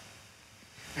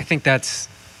 I think that's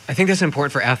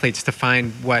important for athletes to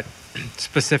find what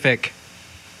specific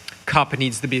cup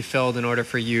needs to be filled in order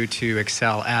for you to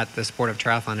excel at the sport of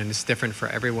triathlon, and it's different for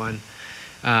everyone.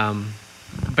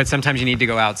 But sometimes you need to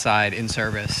go outside in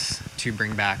service to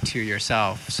bring back to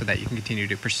yourself so that you can continue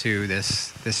to pursue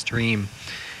this dream.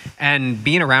 And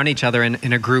being around each other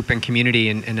in a group and community,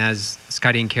 and as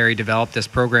Scotty and Carrie developed this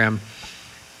program,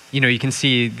 you know, you can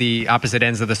see the opposite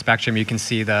ends of the spectrum. You can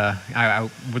see I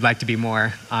would like to be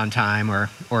more on time or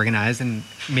organized, and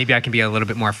maybe I can be a little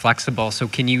bit more flexible. So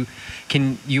can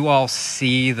you all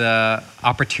see the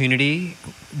opportunity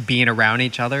being around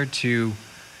each other to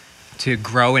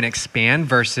grow and expand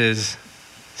versus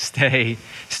stay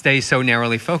so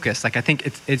narrowly focused? Like, I think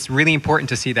it's really important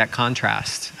to see that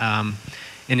contrast.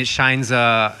 And it shines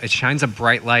a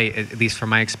bright light, at least from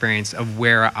my experience, of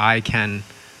where I can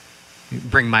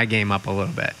bring my game up a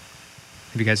little bit.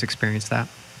 Have you guys experienced that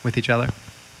with each other?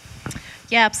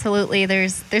 Yeah, absolutely.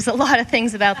 There's a lot of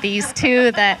things about these two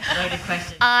that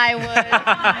I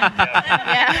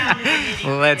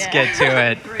would. Let's get to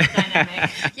it.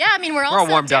 Yeah, I mean, we're all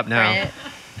so warmed up different. now.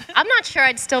 I'm not sure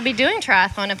I'd still be doing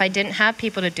triathlon if I didn't have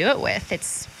people to do it with.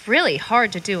 It's really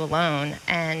hard to do alone,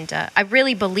 and I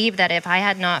really believe that if I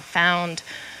had not found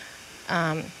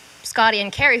Scotty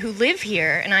and Carrie, who live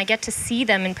here, and I get to see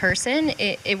them in person,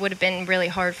 it would have been really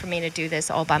hard for me to do this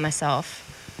all by myself,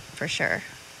 for sure.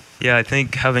 Yeah, I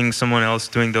think having someone else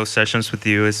doing those sessions with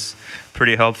you is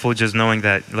pretty helpful, just knowing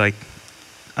that, like,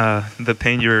 the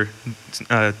pain you're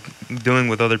doing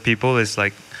with other people is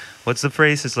like, what's the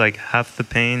phrase? It's like half the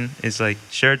pain is like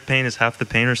shared pain is half the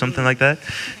pain or something like that.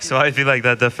 So I feel like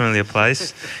that definitely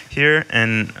applies here.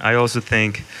 And I also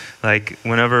think, like,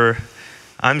 whenever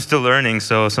I'm still learning,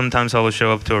 so sometimes I will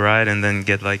show up to a ride and then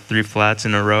get like 3 flats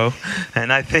in a row.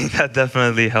 And I think that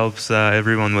definitely helps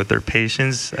everyone with their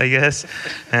patience, I guess.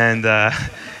 And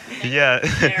yeah,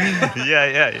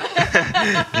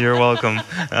 you're welcome.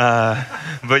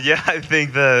 But yeah, I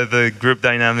think the group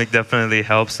dynamic definitely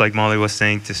helps, like Molly was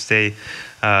saying, to stay,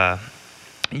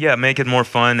 make it more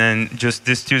fun. And just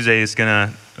this Tuesday is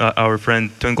gonna, our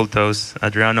friend Twinkle Toes,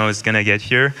 Adriano, is gonna get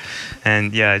here.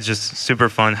 And yeah, it's just super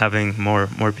fun having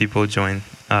more people join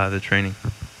the training.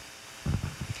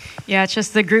 Yeah, it's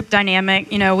just the group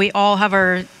dynamic. You know, we all have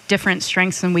our different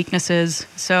strengths and weaknesses,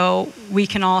 so we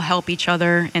can all help each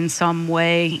other in some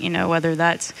way, you know, whether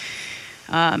that's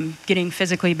getting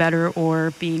physically better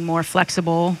or being more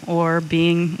flexible or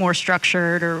being more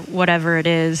structured or whatever it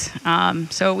is.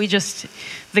 So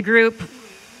the group,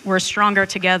 we're stronger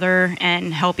together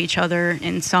and help each other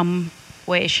in some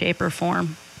way, shape, or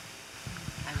form.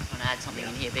 I just want to add something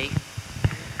in here, B.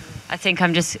 I think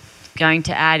I'm just going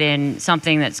to add in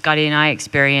something that Scotty and I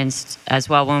experienced as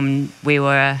well when we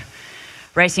were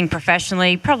racing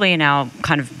professionally, probably in our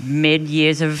kind of mid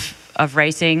years of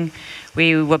racing.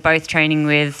 We were both training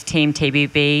with Team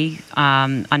TBB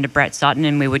under Brett Sutton,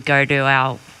 and we would go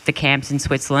to the camps in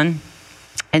Switzerland.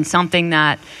 And something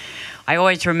that I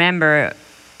always remember,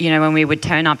 when we would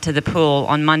turn up to the pool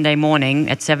on Monday morning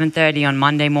at 7:30 on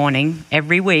Monday morning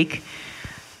every week,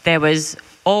 there was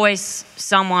always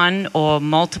someone or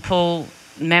multiple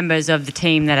members of the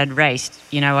team that had raced,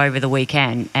 over the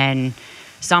weekend. And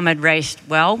some had raced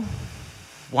well,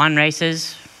 won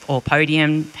races or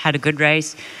podium, had a good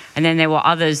race. And then there were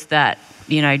others that,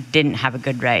 didn't have a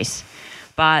good race.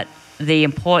 But the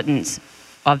importance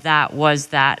of that was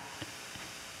that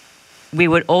we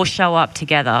would all show up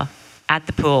together at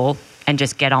the pool and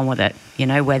just get on with it.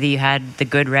 Whether you had the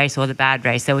good race or the bad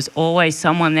race, there was always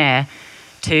someone there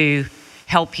to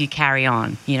help you carry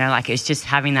on. It's just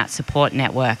having that support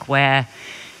network where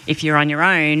if you're on your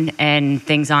own and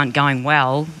things aren't going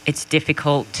well, it's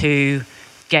difficult to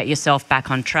get yourself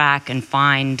back on track and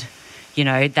find,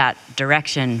 that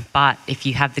direction. But if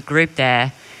you have the group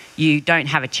there, you don't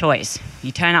have a choice.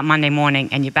 You turn up Monday morning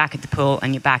and you're back at the pool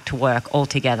and you're back to work all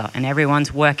together, and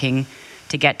everyone's working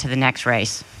to get to the next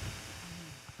race.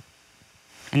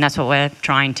 And that's what we're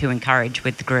trying to encourage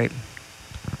with the group.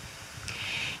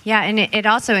 Yeah, and it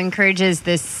also encourages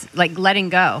this, letting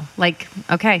go.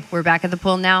 Okay, we're back at the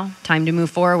pool now, time to move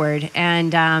forward.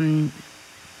 And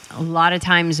a lot of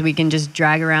times we can just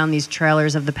drag around these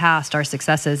trailers of the past, our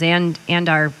successes and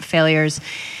our failures.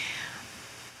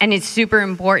 And it's super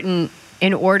important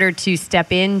in order to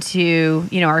step into,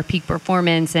 our peak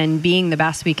performance and being the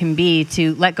best we can be,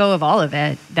 to let go of all of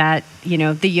it. That,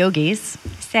 the yogis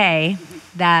say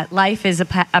that life is a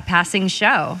passing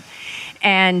show.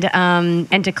 And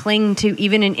to cling to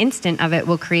even an instant of it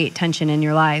will create tension in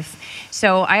your life.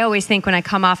 So I always think when I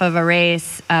come off of a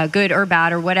race, good or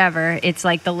bad or whatever, it's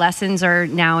like the lessons are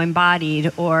now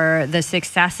embodied, or the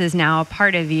success is now a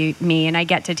part of me, and I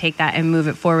get to take that and move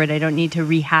it forward. I don't need to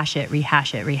rehash it.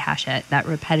 That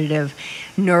repetitive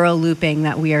neural looping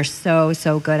that we are so,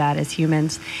 so good at as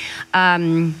humans.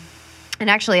 And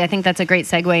actually, I think that's a great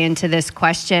segue into this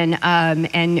question.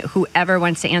 And whoever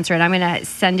wants to answer it, I'm going to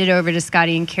send it over to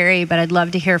Scotty and Carrie, but I'd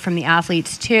love to hear from the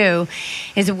athletes too.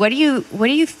 Is what do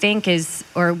you think is,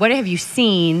 or what have you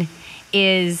seen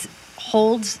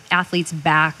holds athletes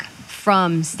back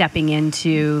from stepping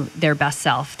into their best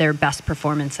self, their best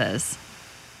performances?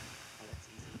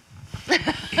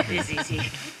 It is easy.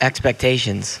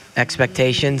 Expectations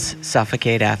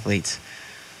suffocate athletes.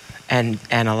 And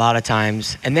a lot of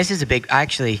times, and this is I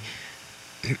actually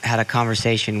had a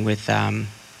conversation with,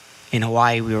 in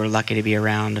Hawaii, we were lucky to be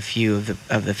around a few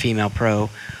of the female pro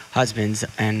husbands,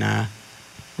 and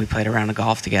we played a round of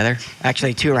golf together.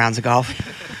 Actually, 2 rounds of golf.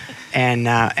 And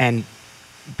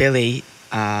Billy,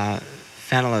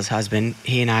 Fenela's husband,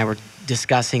 he and I were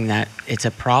discussing that it's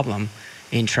a problem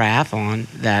in triathlon,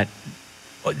 that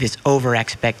this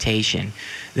over-expectation.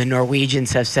 The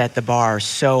Norwegians have set the bar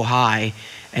so high,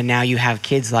 and now you have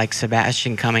kids like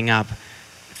Sebastian coming up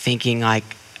thinking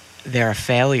like they're a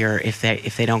failure if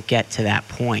they don't get to that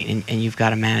point, and you've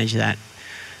got to manage that.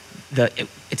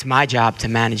 It's my job to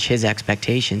manage his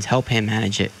expectations, help him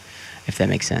manage it, if that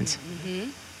makes sense. Mm-hmm.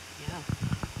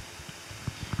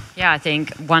 Yeah, I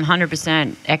think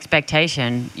 100%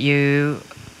 expectation.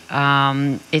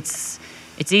 It's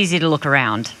easy to look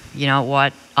around,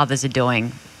 what others are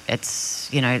doing. It's,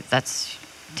 that's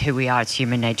who we are. It's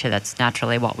human nature. That's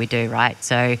naturally what we do, right?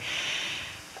 So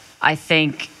I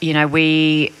think,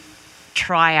 we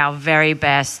try our very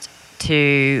best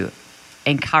to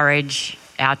encourage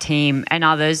our team and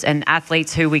others and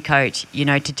athletes who we coach,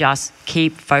 to just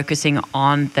keep focusing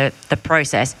on the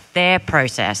process, their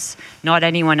process, not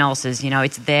anyone else's.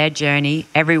 It's their journey.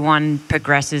 Everyone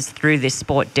progresses through this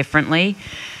sport differently.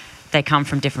 They come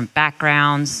from different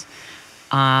backgrounds.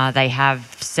 They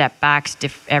have setbacks.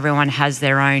 Everyone has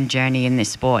their own journey in this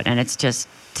sport, and it's just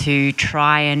to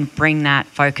try and bring that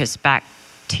focus back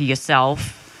to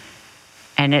yourself.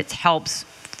 And it helps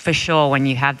for sure when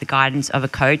you have the guidance of a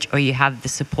coach, or you have the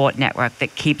support network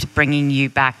that keeps bringing you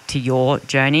back to your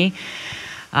journey.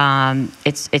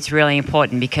 It's really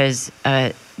important, because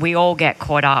we all get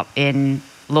caught up in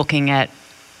looking at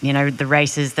the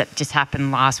races that just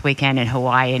happened last weekend in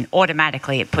Hawaii, and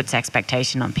automatically it puts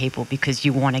expectation on people because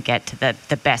you want to get to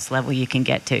the best level you can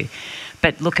get to.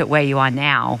 But look at where you are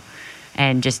now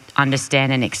and just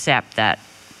understand and accept that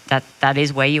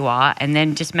is where you are, and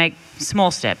then just make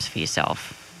small steps for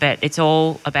yourself. But it's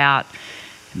all about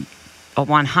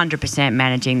 100%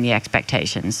 managing the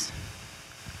expectations.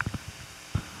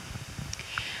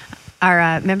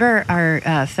 Remember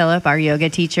our Philip, our yoga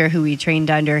teacher who we trained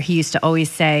under, he used to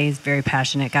always say, he's a very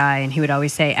passionate guy, and he would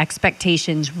always say,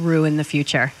 expectations ruin the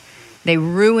future. They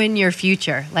ruin your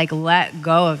future. Like, let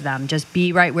go of them. Just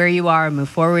be right where you are, move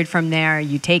forward from there.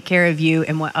 You take care of you,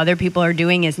 and what other people are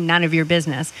doing is none of your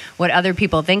business. What other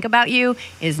people think about you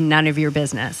is none of your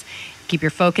business. Keep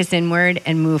your focus inward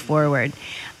and move forward.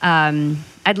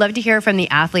 I'd love to hear from the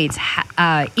athletes,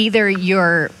 either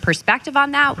your perspective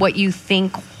on that, what you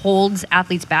think holds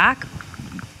athletes back,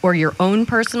 or your own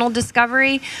personal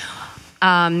discovery.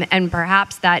 And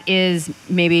perhaps that is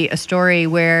maybe a story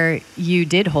where you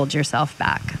did hold yourself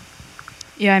back.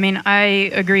 Yeah, I mean, I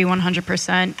agree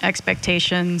 100%.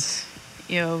 Expectations,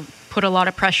 put a lot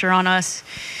of pressure on us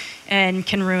and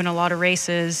can ruin a lot of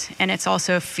races. And it's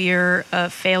also fear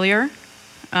of failure.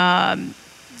 And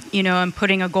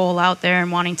putting a goal out there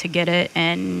and wanting to get it,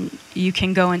 and you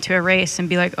can go into a race and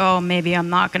be like, oh, maybe I'm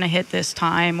not going to hit this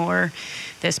time or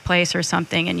this place or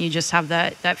something, and you just have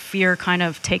that fear kind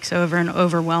of takes over and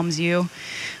overwhelms you.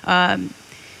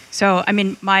 So, I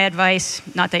mean, my advice,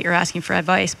 not that you're asking for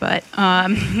advice, but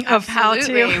of how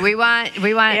to... We want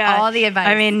all the advice.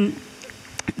 I mean,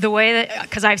 the way that,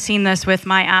 because I've seen this with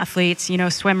my athletes,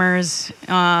 swimmers,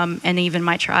 and even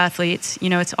my triathletes,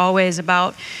 it's always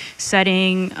about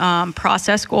setting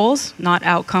process goals, not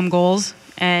outcome goals.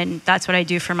 And that's what I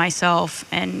do for myself.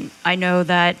 And I know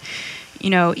that,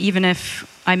 even if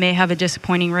I may have a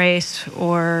disappointing race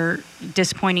or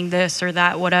disappointing this or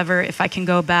that, whatever, if I can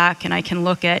go back and I can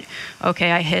look at,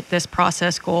 okay, I hit this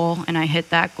process goal and I hit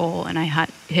that goal and I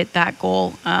hit that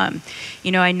goal,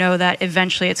 I know that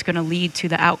eventually it's going to lead to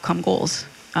the outcome goals.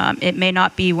 It may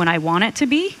not be when I want it to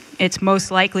be. It's most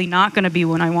likely not going to be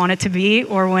when I want it to be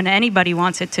or when anybody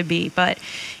wants it to be, but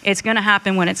it's going to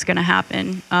happen when it's going to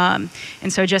happen. And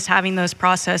so just having those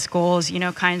process goals,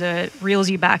 kind of reels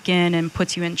you back in and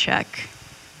puts you in check.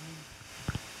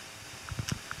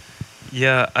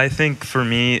 Yeah, I think for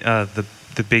me,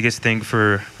 the biggest thing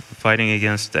for fighting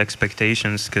against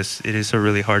expectations, because it is a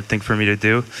really hard thing for me to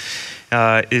do,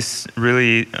 is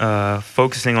really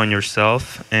focusing on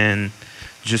yourself and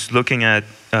just looking at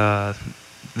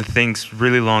the things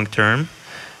really long term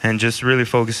and just really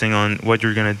focusing on what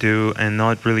you're going to do and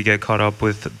not really get caught up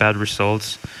with bad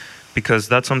results, because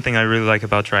that's something I really like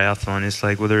about triathlon. It's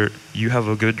like whether you have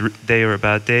a good day or a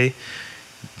bad day,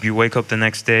 you wake up the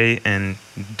next day and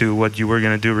do what you were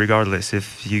going to do regardless.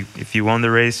 If you won the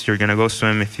race, you're going to go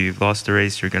swim. If you lost the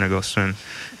race, you're going to go swim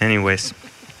anyways.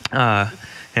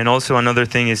 And also another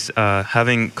thing is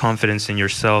having confidence in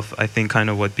yourself. I think kind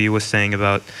of what B was saying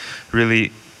about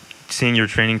really seeing your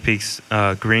training peaks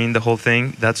green, the whole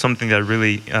thing, that's something that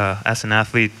really, as an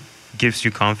athlete, gives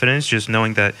you confidence, just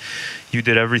knowing that you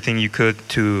did everything you could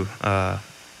to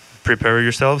prepare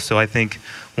yourself. So I think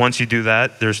once you do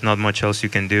that, there's not much else you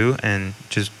can do, and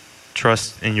just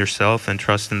trust in yourself and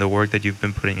trust in the work that you've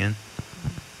been putting in.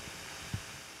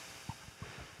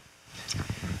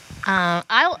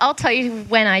 I'll tell you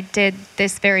when I did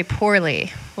this very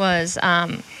poorly was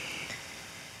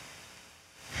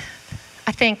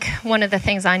I think one of the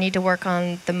things I need to work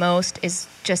on the most is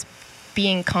just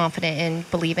being confident in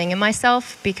believing in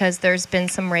myself, because there's been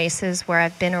some races where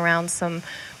I've been around some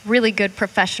really good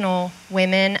professional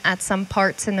women at some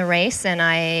parts in the race, and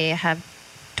I have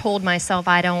told myself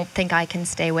I don't think I can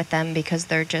stay with them because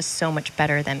they're just so much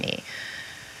better than me.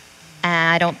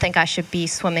 And I don't think I should be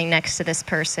swimming next to this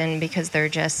person because they're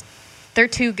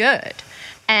too good.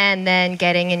 And then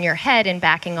getting in your head and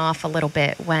backing off a little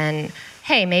bit when,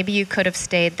 hey, maybe you could have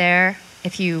stayed there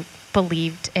if you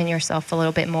believed in yourself a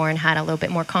little bit more and had a little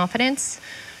bit more confidence.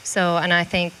 So, and I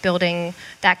think building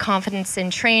that confidence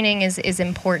in training is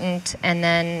important. And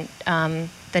then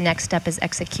the next step is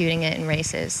executing it in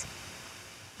races.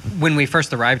 When we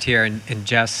first arrived here, and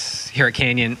Jess here at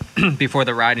Canyon before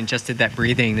the ride, and Jess did that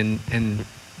breathing and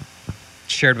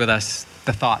shared with us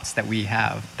the thoughts that we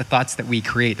have, the thoughts that we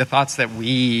create, the thoughts that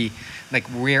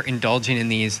we're indulging in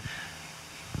these.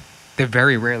 They're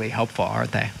very rarely helpful,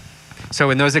 aren't they?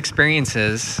 So in those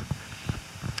experiences,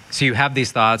 so you have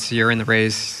these thoughts, you're in the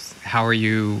race, how are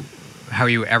you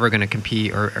ever going to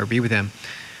compete or be with him?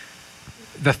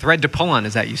 The thread to pull on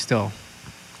is that you still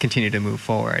continue to move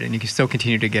forward, and you can still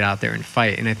continue to get out there and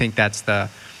fight. And I think that's the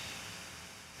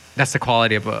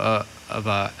quality of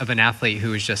an athlete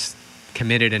who is just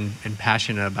committed and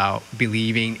passionate about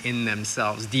believing in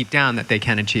themselves deep down that they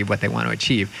can achieve what they want to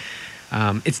achieve.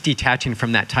 It's detaching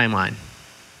from that timeline,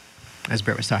 as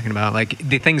Britt was talking about. Like,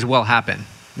 the things will happen.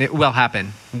 It will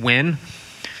happen. When,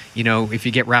 if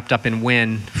you get wrapped up in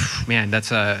win, man,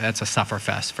 that's a suffer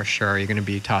fest for sure. You're going to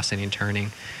be tossing and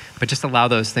turning, but just allow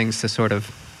those things to sort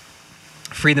of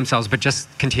free themselves, but just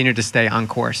continue to stay on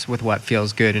course with what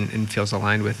feels good and feels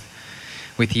aligned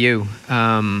with you.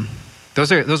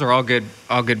 Those are all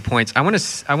good points. I want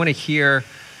to hear,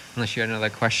 unless you had another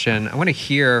question, I want to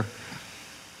hear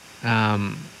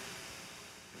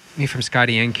me from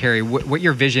Scotty and Carrie what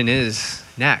your vision is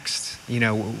next.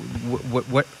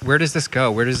 Where does this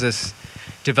go? Where does this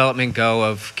development go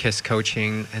of KISS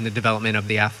coaching and the development of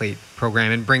the athlete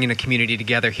program and bringing a community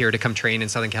together here to come train in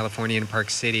Southern California in Park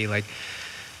City? Like,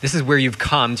 this is where you've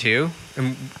come to,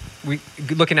 and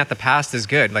looking at the past is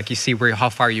good. Like, you see how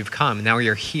far you've come. Now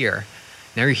you're here.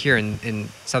 Now you're here in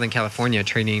Southern California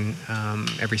training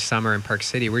every summer in Park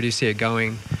City. Where do you see it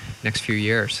going next few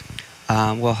years?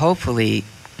 Well, hopefully,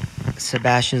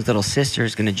 Sebastian's little sister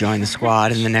is going to join the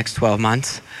squad in the next 12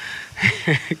 months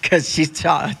because she's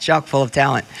chock full of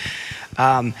talent.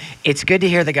 It's good to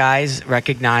hear the guys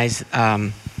recognize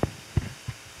the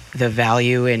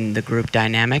value in the group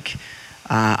dynamic.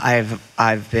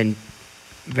 I've been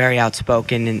very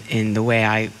outspoken in the way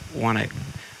I want to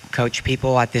coach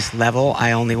people at this level.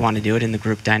 I only want to do it in the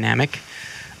group dynamic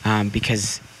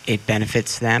because it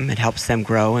benefits them. It helps them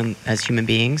grow as human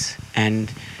beings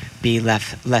and be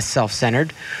less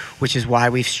self-centered, which is why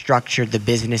we've structured the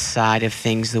business side of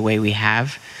things the way we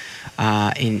have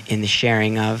in the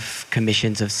sharing of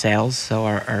commissions of sales. So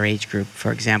our age group,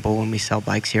 for example, when we sell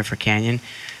bikes here for Canyon,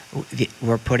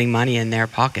 we're putting money in their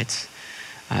pockets.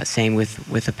 Same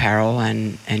with apparel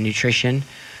and nutrition.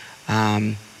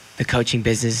 The coaching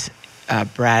business,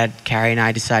 Brad, Carrie, and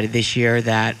I decided this year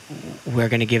that we're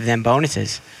going to give them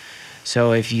bonuses.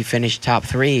 So if you finish top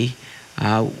 3,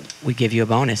 we give you a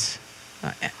bonus.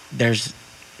 There's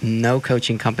no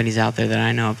coaching companies out there that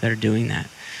I know of that are doing that.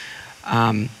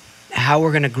 How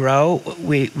we're going to grow,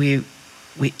 we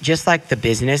just like the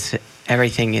business,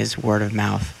 everything is word of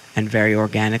mouth and very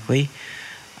organically.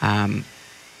 I'm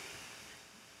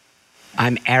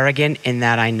arrogant in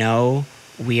that I know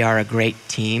we are a great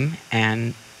team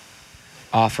and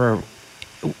offer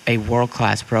a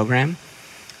world-class program,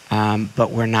 but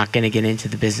we're not going to get into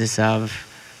the business of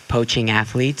poaching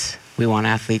athletes. We want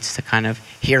athletes to kind of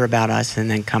hear about us and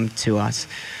then come to us.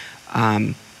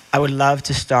 I would love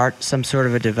to start some sort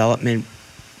of a development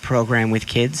program with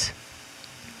kids.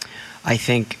 I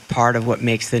think part of what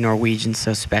makes the Norwegians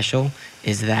so special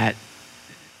is that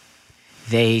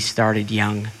they started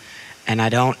young. And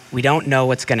we don't know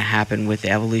what's going to happen with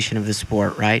the evolution of the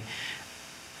sport, right?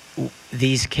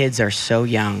 These kids are so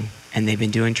young and they've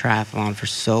been doing triathlon for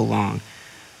so long.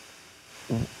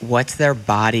 What's their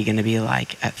body going to be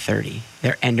like at 30?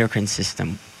 Their endocrine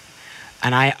system.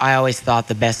 And I always thought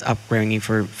the best upbringing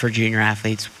for junior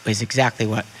athletes was exactly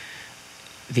what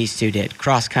these two did.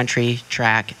 Cross country,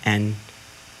 track, and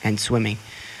swimming.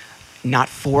 Not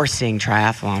forcing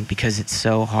triathlon because it's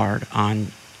so hard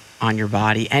on your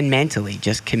body and mentally,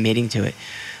 just committing to it.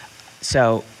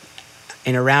 So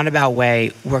in a roundabout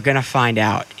way, we're going to find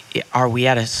out, are we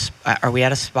at a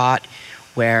spot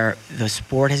where the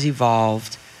sport has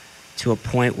evolved to a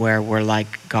point where we're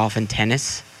like golf and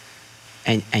tennis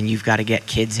and you've got to get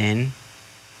kids in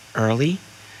early?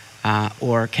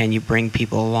 Or can you bring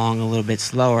people along a little bit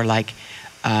slower? Like,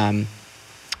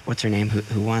 what's her name?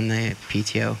 Who won the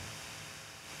PTO?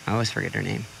 I always forget her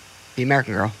name. The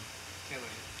American girl.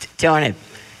 Taylor.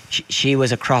 She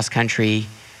was a cross-country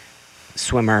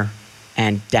swimmer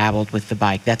and dabbled with the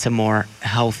bike. That's a more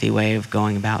healthy way of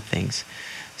going about things.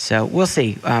 So we'll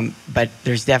see. But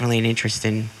there's definitely an interest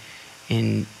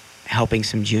in helping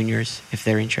some juniors if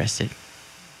they're interested.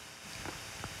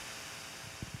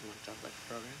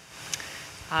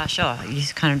 Sure. You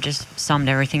kind of just summed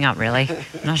everything up, really.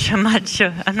 I'm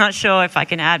not sure if I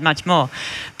can add much more.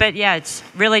 But yeah, it's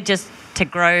really just to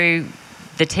grow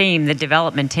the team, the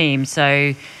development team.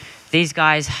 So these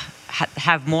guys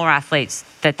have more athletes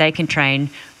that they can train,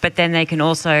 but then they can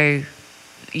also,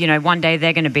 one day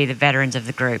they're going to be the veterans of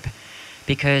the group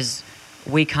because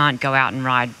we can't go out and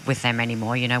ride with them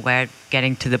anymore. We're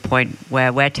getting to the point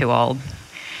where we're too old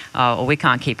or we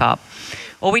can't keep up.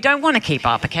 Or we don't want to keep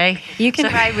up, okay? You can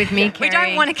ride with me, Carrie. We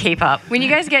don't want to keep up. When you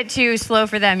guys get too slow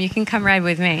for them, you can come ride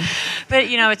with me. But,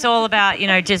 it's all about,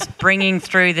 just bringing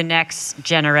through the next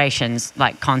generations,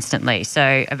 like, constantly.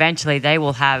 So eventually they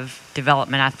will have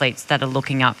development athletes that are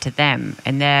looking up to them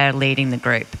and they're leading the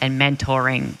group and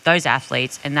mentoring those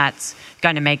athletes, and that's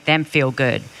going to make them feel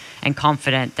good and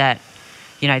confident that,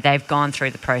 they've gone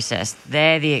through the process.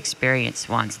 They're the experienced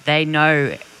ones. They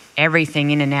know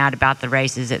everything in and out about the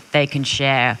races that they can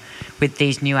share with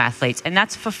these new athletes, and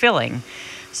that's fulfilling.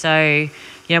 So,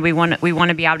 we want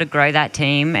to be able to grow that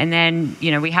team, and then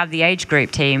we have the age group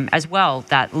team as well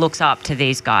that looks up to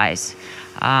these guys.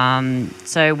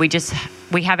 So we just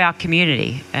we have our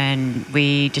community, and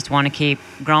we just want to keep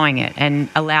growing it and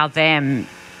allow them,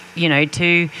 you know,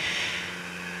 to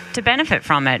benefit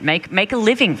from it, make a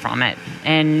living from it.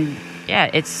 And yeah,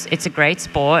 it's a great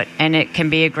sport, and it can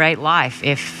be a great life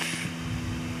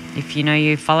if you know,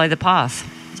 you follow the path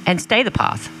and stay the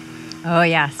path. Oh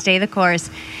yeah, stay the course.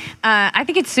 I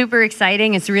think it's super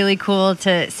exciting. It's really cool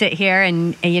to sit here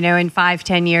and you know, in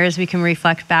 5-10 years we can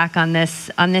reflect back on this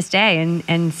day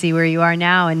and see where you are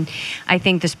now. And I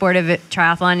think the sport of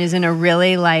triathlon is in a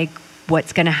really like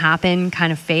what's going to happen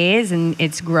kind of phase, and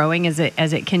it's growing as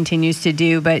it continues to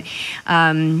do. But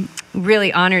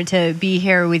really honored to be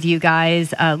here with you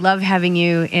guys. Love having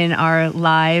you in our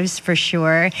lives for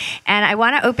sure. And I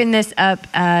want to open this up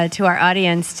to our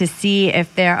audience to see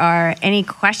if there are any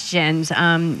questions.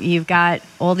 You've got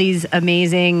all these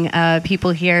amazing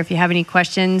people here. If you have any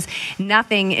questions,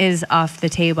 nothing is off the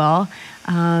table.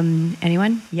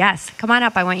 Anyone? Yes, come on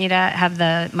up. I want you to have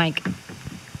the mic.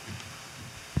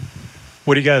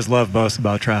 What do you guys love most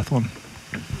about triathlon?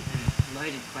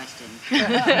 Loaded question.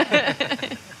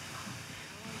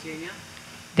 Junior?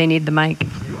 They need the mic.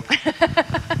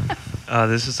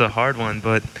 This is a hard one,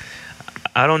 but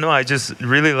I don't know. I just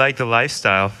really like the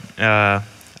lifestyle. I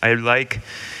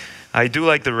do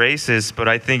like the races, but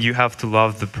I think you have to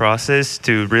love the process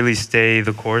to really stay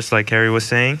the course, like Carrie was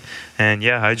saying. And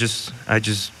yeah, I just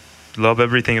love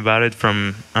everything about it.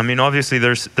 I mean, obviously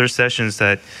there's sessions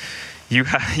that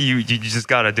you just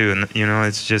gotta do, and you know,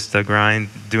 it's just a grind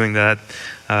doing that.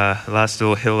 Last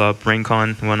little hill up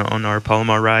Rincon on our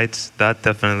Palomar rides, that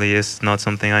definitely is not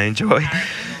something I enjoy.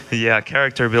 Yeah,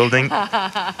 character building.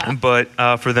 But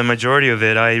for the majority of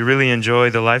it, I really enjoy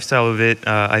the lifestyle of it.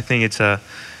 I think it's a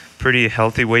pretty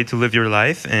healthy way to live your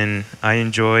life, and I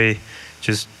enjoy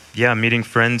just meeting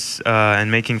friends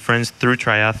and making friends through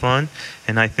triathlon.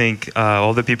 And I think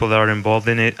all the people that are involved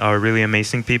in it are really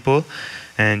amazing people.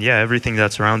 And yeah, everything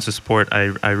that surrounds the sport,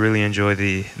 I really enjoy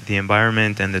the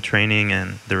environment and the training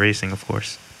and the racing, of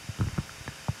course.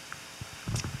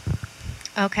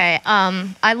 Okay,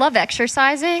 I love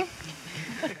exercising,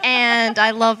 and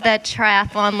I love that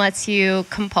triathlon lets you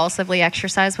compulsively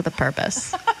exercise with a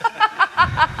purpose.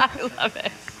 I love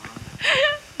it.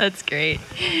 That's great.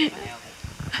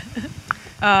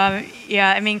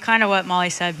 Yeah, I mean, kind of what Molly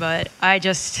said, but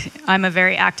I'm a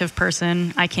very active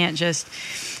person. I can't just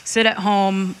sit at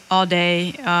home all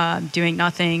day doing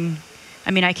nothing.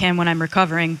 I mean, I can when I'm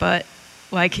recovering, but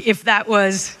like if that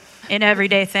was an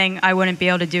everyday thing, I wouldn't be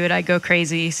able to do it. I'd go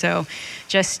crazy. So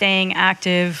just staying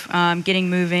active, getting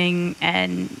moving,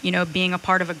 and, you know, being a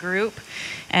part of a group,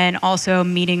 and also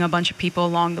meeting a bunch of people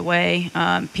along the way,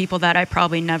 people that I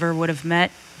probably never would have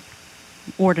met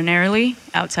ordinarily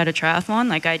outside of triathlon.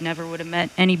 Like I never would have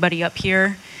met anybody up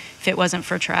here if it wasn't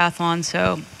for triathlon.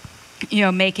 So, you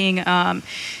know,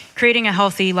 creating a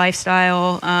healthy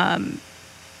lifestyle,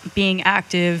 being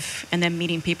active, and then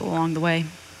meeting people along the way.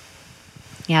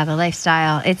 Yeah, the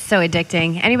lifestyle. It's so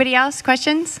addicting. Anybody else?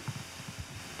 Questions?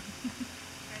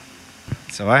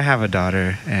 So I have a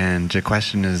daughter, and the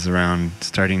question is around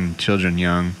starting children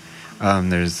young.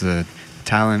 There's the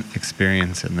talent,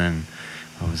 experience, and then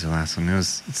what was the last one? It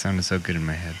sounded so good in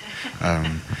my head.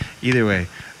 Either way,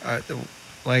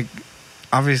 like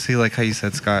obviously, like how you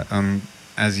said, Scott,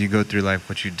 as you go through life,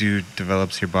 what you do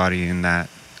develops your body in that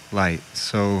light.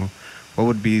 So what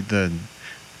would be the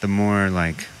more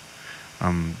like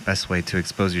best way to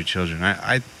expose your children?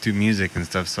 I do music and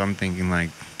stuff, so I'm thinking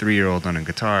like 3-year-old on a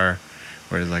guitar,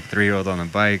 or like 3-year-old on a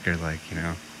bike, or like, you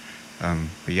know.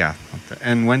 But yeah.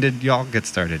 And when did y'all get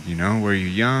started? You know, were you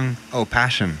young? Oh,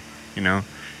 passion. You know,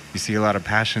 you see a lot of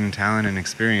passion, talent, and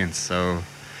experience. So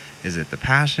is it the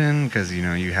passion? Because, you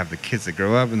know, you have the kids that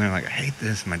grow up and they're like, I hate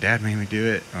this, my dad made me do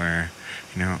it. Or,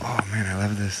 you know, oh man, I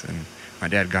love this, and my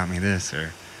dad got me this.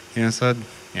 Or, you know, so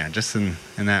yeah, just in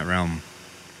that realm.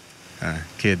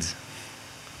 Kids.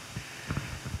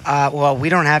 Well, we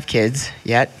don't have kids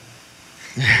yet.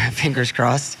 Fingers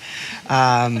crossed.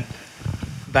 But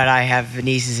I have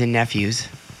nieces and nephews.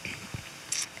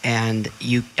 And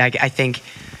I think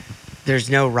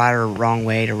there's no right or wrong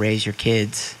way to raise your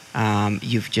kids.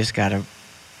 You've just got to,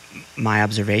 my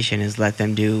observation is let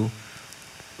them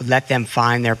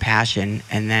find their passion,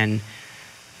 and then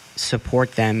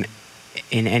support them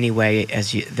in any way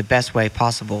the best way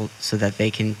possible, so that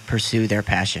they can pursue their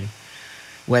passion.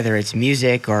 Whether it's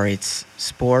music or it's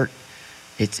sport,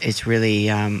 it's really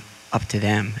up to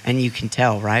them. And you can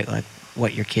tell, right, like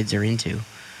what your kids are into.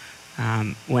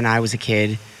 When I was a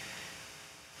kid,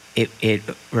 it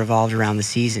revolved around the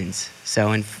seasons.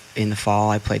 So in the fall,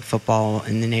 I played football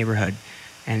in the neighborhood,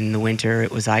 and in the winter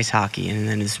it was ice hockey, and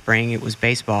then in the spring it was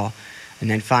baseball. and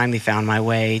then finally found my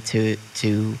way to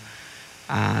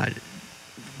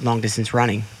long distance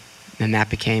running, and that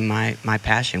became my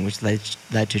passion, which led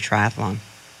to triathlon.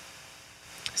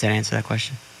 Does that answer that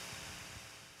question?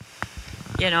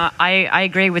 You know, I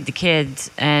agree with the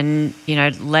kids, and you know,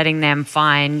 letting them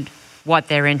find what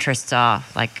their interests are,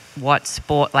 like what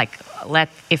sport, like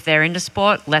if they're into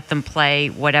sport, let them play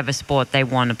whatever sport they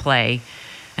want to play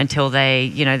until they,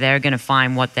 you know, they're going to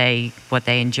find what they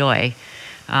enjoy.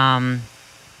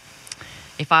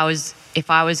 If I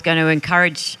was going to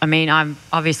encourage, I mean, I'm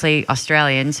obviously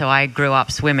Australian, so I grew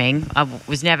up swimming. I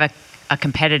was never a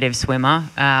competitive swimmer.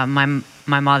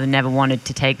 My mother never wanted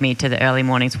to take me to the early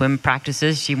morning swim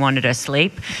practices. She wanted her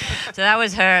sleep. So that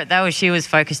was her, she was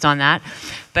focused on that.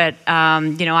 But,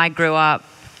 you know, I grew up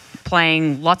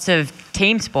playing lots of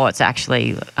team sports,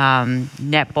 actually.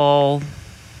 Netball,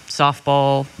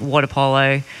 softball, water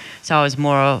polo. So I was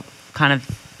more kind of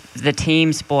the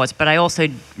team sports, but I also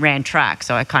ran track.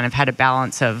 So I kind of had a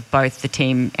balance of both the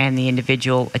team and the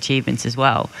individual achievements as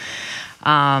well.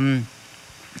 But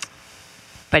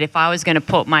if I was going to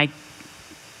put my,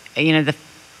 you know, the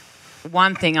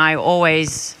one thing I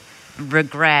always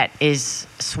regret is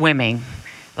swimming.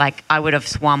 Like, I would have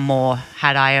swum more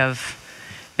had I have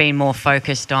been more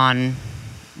focused on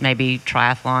maybe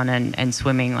triathlon and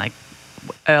swimming like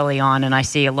early on. And I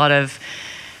see a lot of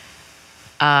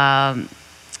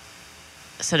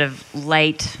sort of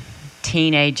late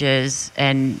teenagers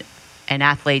and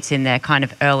athletes in their kind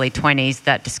of early 20s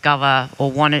that discover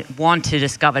or want to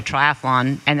discover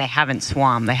triathlon, and they haven't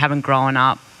swum. They haven't grown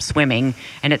up swimming,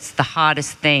 and it's the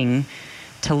hardest thing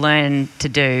to learn to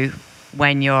do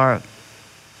when you're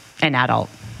an adult.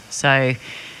 So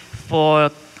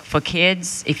for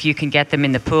kids, if you can get them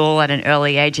in the pool at an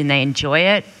early age and they enjoy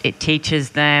it, it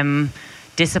teaches them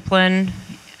discipline.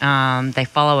 They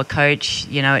follow a coach.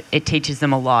 You know, it teaches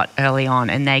them a lot early on,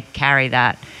 and they carry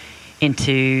that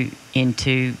into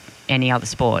any other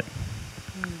sport.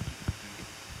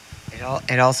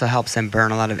 It also helps them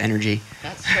burn a lot of energy.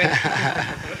 That's true.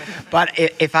 But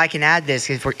if I can add this,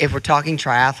 if we're talking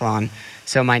triathlon,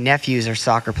 so my nephews are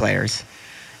soccer players,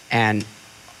 and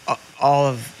all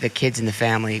of the kids in the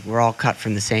family, we're all cut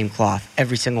from the same cloth.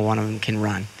 Every single one of them can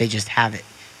run. They just have it.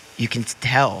 You can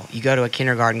tell. You go to a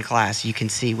kindergarten class, you can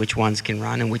see which ones can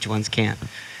run and which ones can't.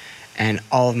 And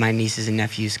all of my nieces and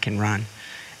nephews can run.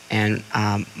 And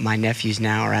my nephews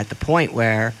now are at the point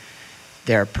where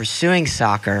they're pursuing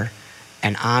soccer,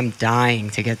 and I'm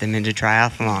dying to get them into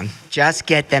triathlon. Just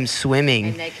get them swimming.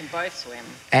 And they can both swim.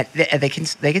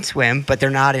 They can swim, but they're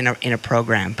not in a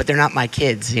program. But they're not my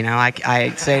kids, you know.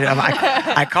 I say to them,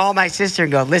 I call my sister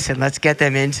and go, listen, let's get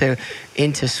them into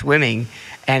swimming.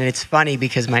 And it's funny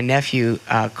because my nephew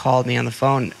called me on the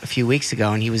phone a few weeks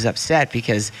ago, and he was upset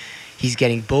because he's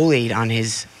getting bullied on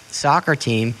his soccer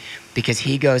team because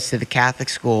he goes to the Catholic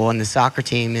school, and the soccer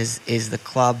team is the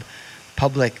club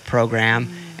public program,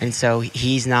 and so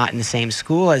he's not in the same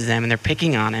school as them, and they're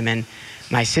picking on him. And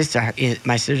my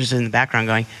sister's in the background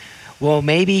going, well,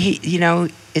 maybe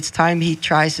it's time he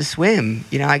tries to swim.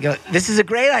 You know, I go, this is a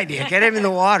great idea. Get him in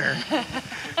the water.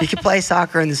 He can play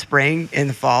soccer in the spring, in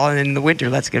the fall, and in the winter,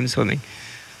 let's get him swimming.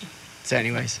 So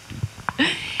anyways.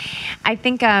 I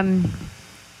think, gosh,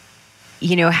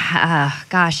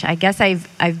 I guess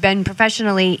I've been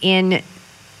professionally in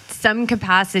some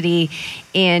capacity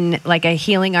in like a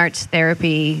healing arts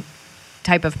therapy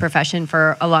type of profession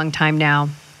for a long time now, a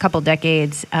couple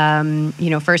decades.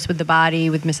 First with the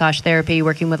body, with massage therapy,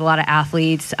 working with a lot of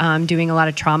athletes, doing a lot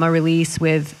of trauma release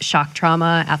with shock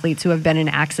trauma, athletes who have been in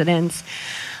accidents,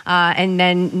 and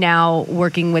then now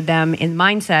working with them in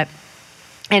mindset.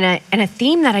 And a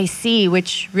theme that I see,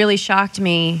 which really shocked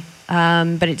me,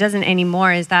 but it doesn't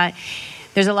anymore, is that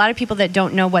there's a lot of people that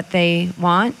don't know what they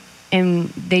want, and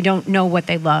they don't know what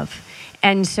they love.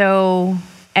 And so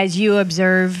as you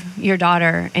observe your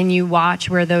daughter and you watch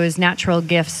where those natural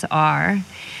gifts are,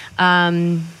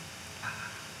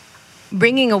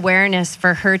 bringing awareness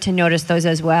for her to notice those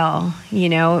as well,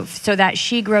 so that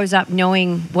she grows up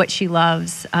knowing what she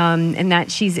loves, and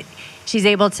that she's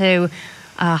able to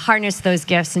harness those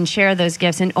gifts and share those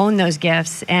gifts and own those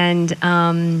gifts. And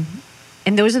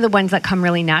those are the ones that come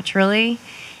really naturally,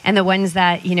 and the ones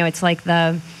that, it's like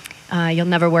the you'll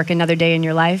never work another day in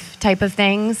your life type of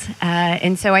things.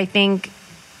 And so I think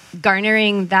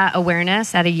garnering that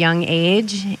awareness at a young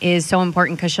age is so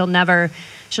important, because she'll never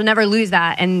lose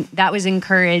that. And that was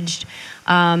encouraged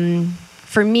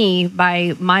for me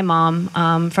by my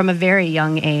mom from a very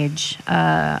young age.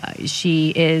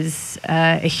 She is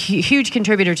a huge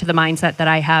contributor to the mindset that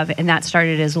I have, and that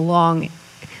started as long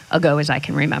ago as I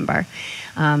can remember.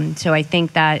 So I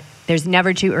think that There's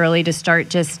never too early to start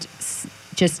just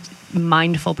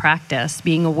mindful practice,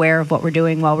 being aware of what we're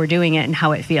doing while we're doing it and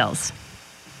how it feels.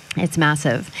 It's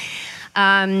massive.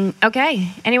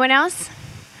 Okay, anyone else?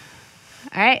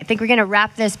 All right, I think we're going to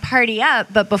wrap this party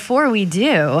up. But before we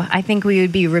do, I think we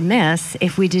would be remiss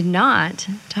if we did not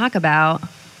talk about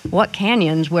what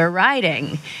canyons we're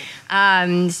riding.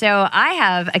 So I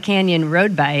have a Canyon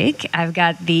road bike. I've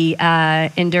got the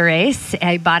Endurace.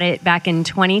 I bought it back in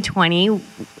 2020.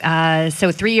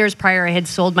 So 3 years prior, I had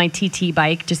sold my TT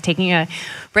bike, just taking a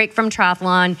break from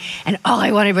triathlon, and all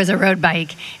I wanted was a road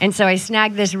bike. And so I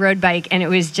snagged this road bike, and it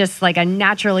was just like a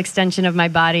natural extension of my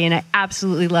body, and I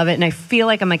absolutely love it. And I feel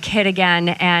like I'm a kid again,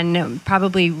 and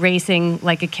probably racing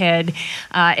like a kid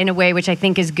in a way which I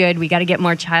think is good. We got to get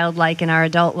more childlike in our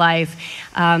adult life.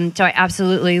 So I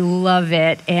absolutely love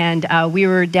it. And we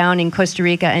were down in Costa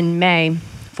Rica in May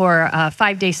for a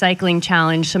 5-day cycling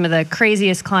challenge, some of the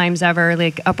craziest climbs ever,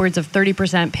 like upwards of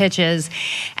 30% pitches.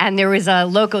 And there was a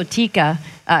local Tico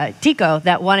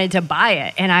that wanted to buy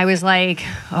it. And I was like,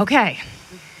 okay,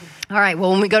 all right,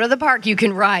 well, when we go to the park, you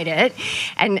can ride it.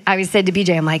 And I said to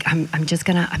BJ, I'm like, I'm just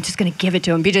gonna give it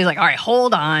to him. BJ's like, all right,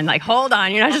 hold on.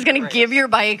 You're not just gonna give your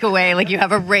bike away like you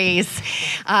have a race.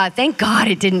 Thank God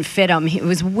it didn't fit him. It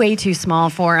was way too small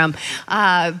for him.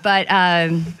 But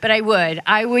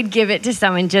I would give it to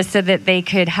someone just so that they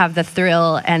could have the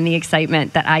thrill and the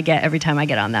excitement that I get every time I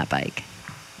get on that bike.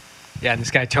 Yeah, and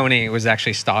this guy, Tony, was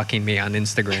actually stalking me on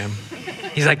Instagram.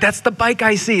 He's like, that's the bike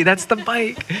I see. That's the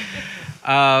bike.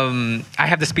 I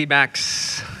have the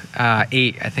Speedmax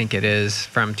 8, I think it is,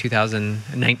 from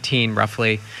 2019,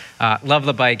 roughly. Love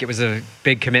the bike. It was a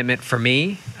big commitment for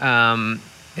me, a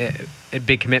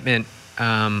big commitment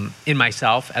in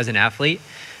myself as an athlete.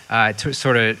 It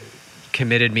sort of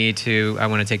committed me to, I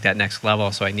want to take that next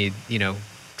level, so I need,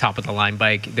 top of the line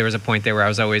bike. There was a point there where I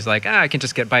was always like, I can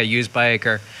just buy a used bike,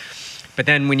 but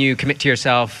then when you commit to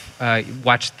yourself,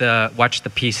 watch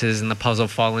the pieces and the puzzle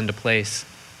fall into place.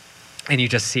 And you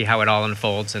just see how it all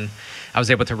unfolds. And I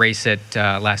was able to race it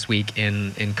last week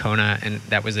in Kona, and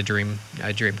that was a dream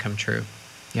come true.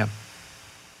 Yeah.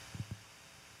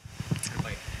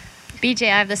 BJ,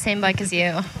 I have the same bike as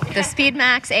you. The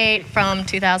Speedmax 8 from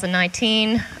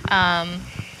 2019.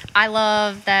 I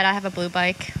love that I have a blue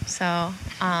bike. So,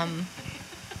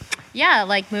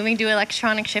 moving to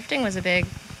electronic shifting was a big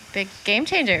game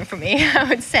changer for me, I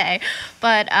would say.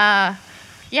 But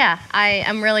yeah, I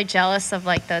am really jealous of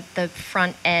the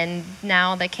front end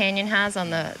now that Canyon has on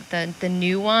the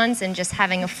new ones, and just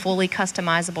having a fully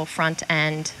customizable front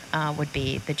end would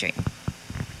be the dream.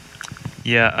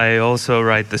 Yeah, I also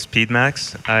ride the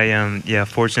Speedmax. I am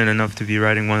fortunate enough to be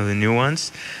riding one of the new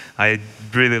ones. I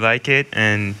really like it,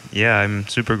 and I'm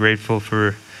super grateful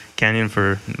for Canyon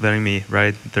for letting me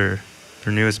ride their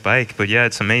newest bike. But yeah,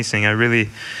 it's amazing. I really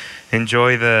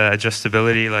enjoy the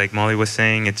adjustability, like Molly was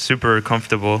saying. It's super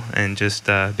comfortable, and just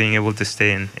being able to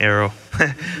stay in aero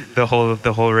the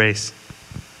whole race.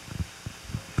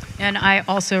 And I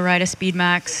also ride a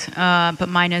Speedmax, but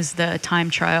mine is the time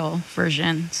trial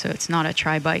version, so it's not a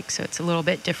tri-bike, so it's a little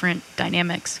bit different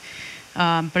dynamics.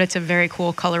 But it's a very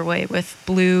cool colorway with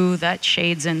blue that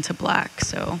shades into black,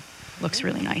 so looks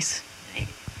really nice.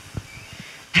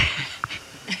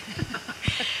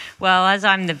 Well, as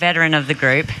I'm the veteran of the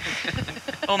group,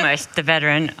 almost the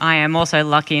veteran, I am also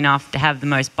lucky enough to have the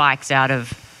most bikes out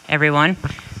of everyone.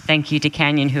 Thank you to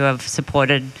Canyon, who have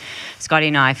supported Scotty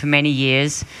and I for many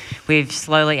years. We've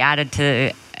slowly added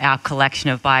to our collection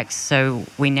of bikes, so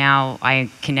I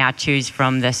can now choose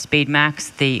from the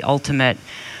Speedmax, the Ultimate,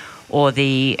 or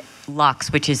the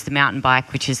Lux, which is the mountain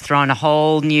bike, which has thrown a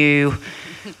whole new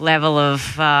level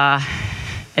of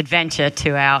adventure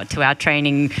to our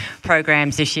training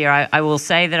programs this year. I will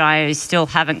say that I still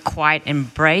haven't quite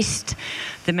embraced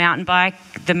the mountain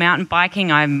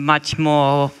biking. I'm much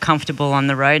more comfortable on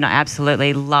the road, and I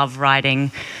absolutely love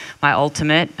riding my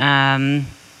Ultimate.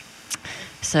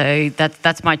 So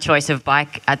that's my choice of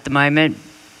bike at the moment.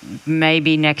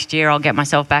 Maybe next year I'll get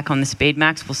myself back on the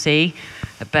Speedmax. We'll see.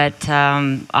 But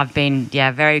I've been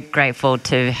very grateful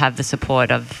to have the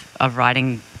support of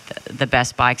riding the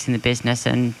best bikes in the business,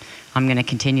 and I'm going to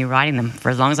continue riding them for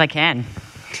as long as I can.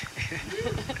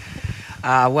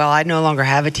 Well, I no longer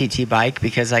have a TT bike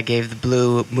because I gave the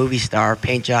blue movie star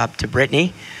paint job to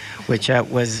Brittany, which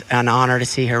was an honor to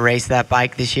see her race that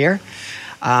bike this year.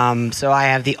 So I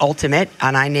have the Ultimate,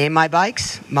 and I name my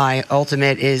bikes. My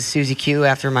Ultimate is Susie Q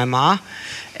after my ma,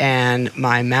 and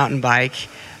my mountain bike,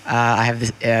 I have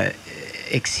this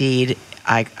Exceed.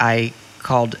 I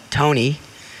called Tony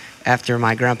after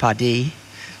my grandpa D.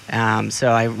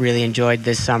 So I really enjoyed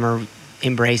this summer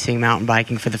embracing mountain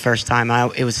biking for the first time.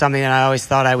 It was something that I always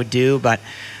thought I would do, but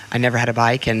I never had a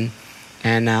bike, and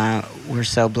we're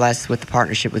so blessed with the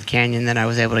partnership with Canyon that I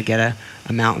was able to get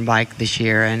a mountain bike this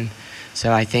year. And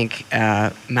so I think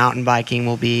mountain biking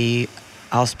will be,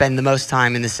 I'll spend the most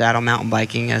time in the saddle mountain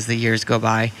biking as the years go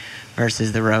by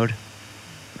versus the road.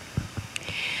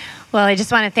 Well, I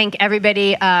just want to thank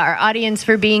everybody, our audience,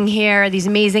 for being here, these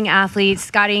amazing athletes.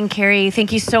 Scotty and Carrie,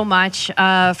 thank you so much for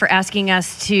asking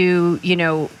us to,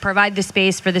 provide the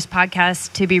space for this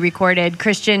podcast to be recorded.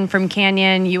 Christian from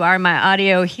Canyon, you are my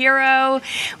audio hero.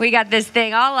 We got this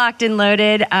thing all locked and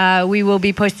loaded. We will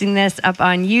be posting this up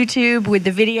on YouTube with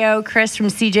the video. Chris from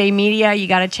CJ Media, you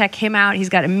got to check him out. He's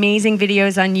got amazing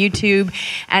videos on YouTube.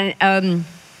 And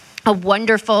a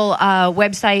wonderful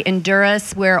website,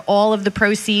 Endurus, where all of the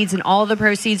proceeds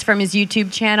from his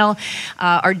YouTube channel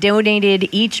are donated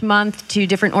each month to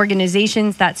different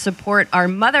organizations that support our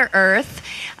Mother Earth,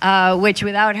 which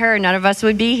without her, none of us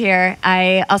would be here.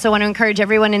 I also want to encourage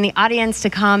everyone in the audience to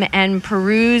come and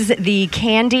peruse the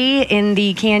candy in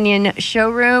the Canyon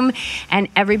showroom. And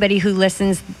everybody who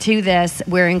listens to this,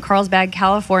 we're in Carlsbad,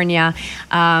 California.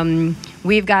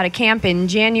 We've got a camp in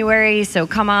January, so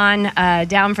come on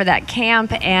down for that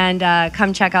camp and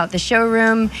come check out the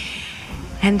showroom.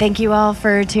 And thank you all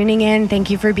for tuning in.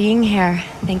 Thank you for being here.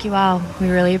 Thank you all.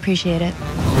 We really appreciate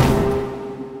it.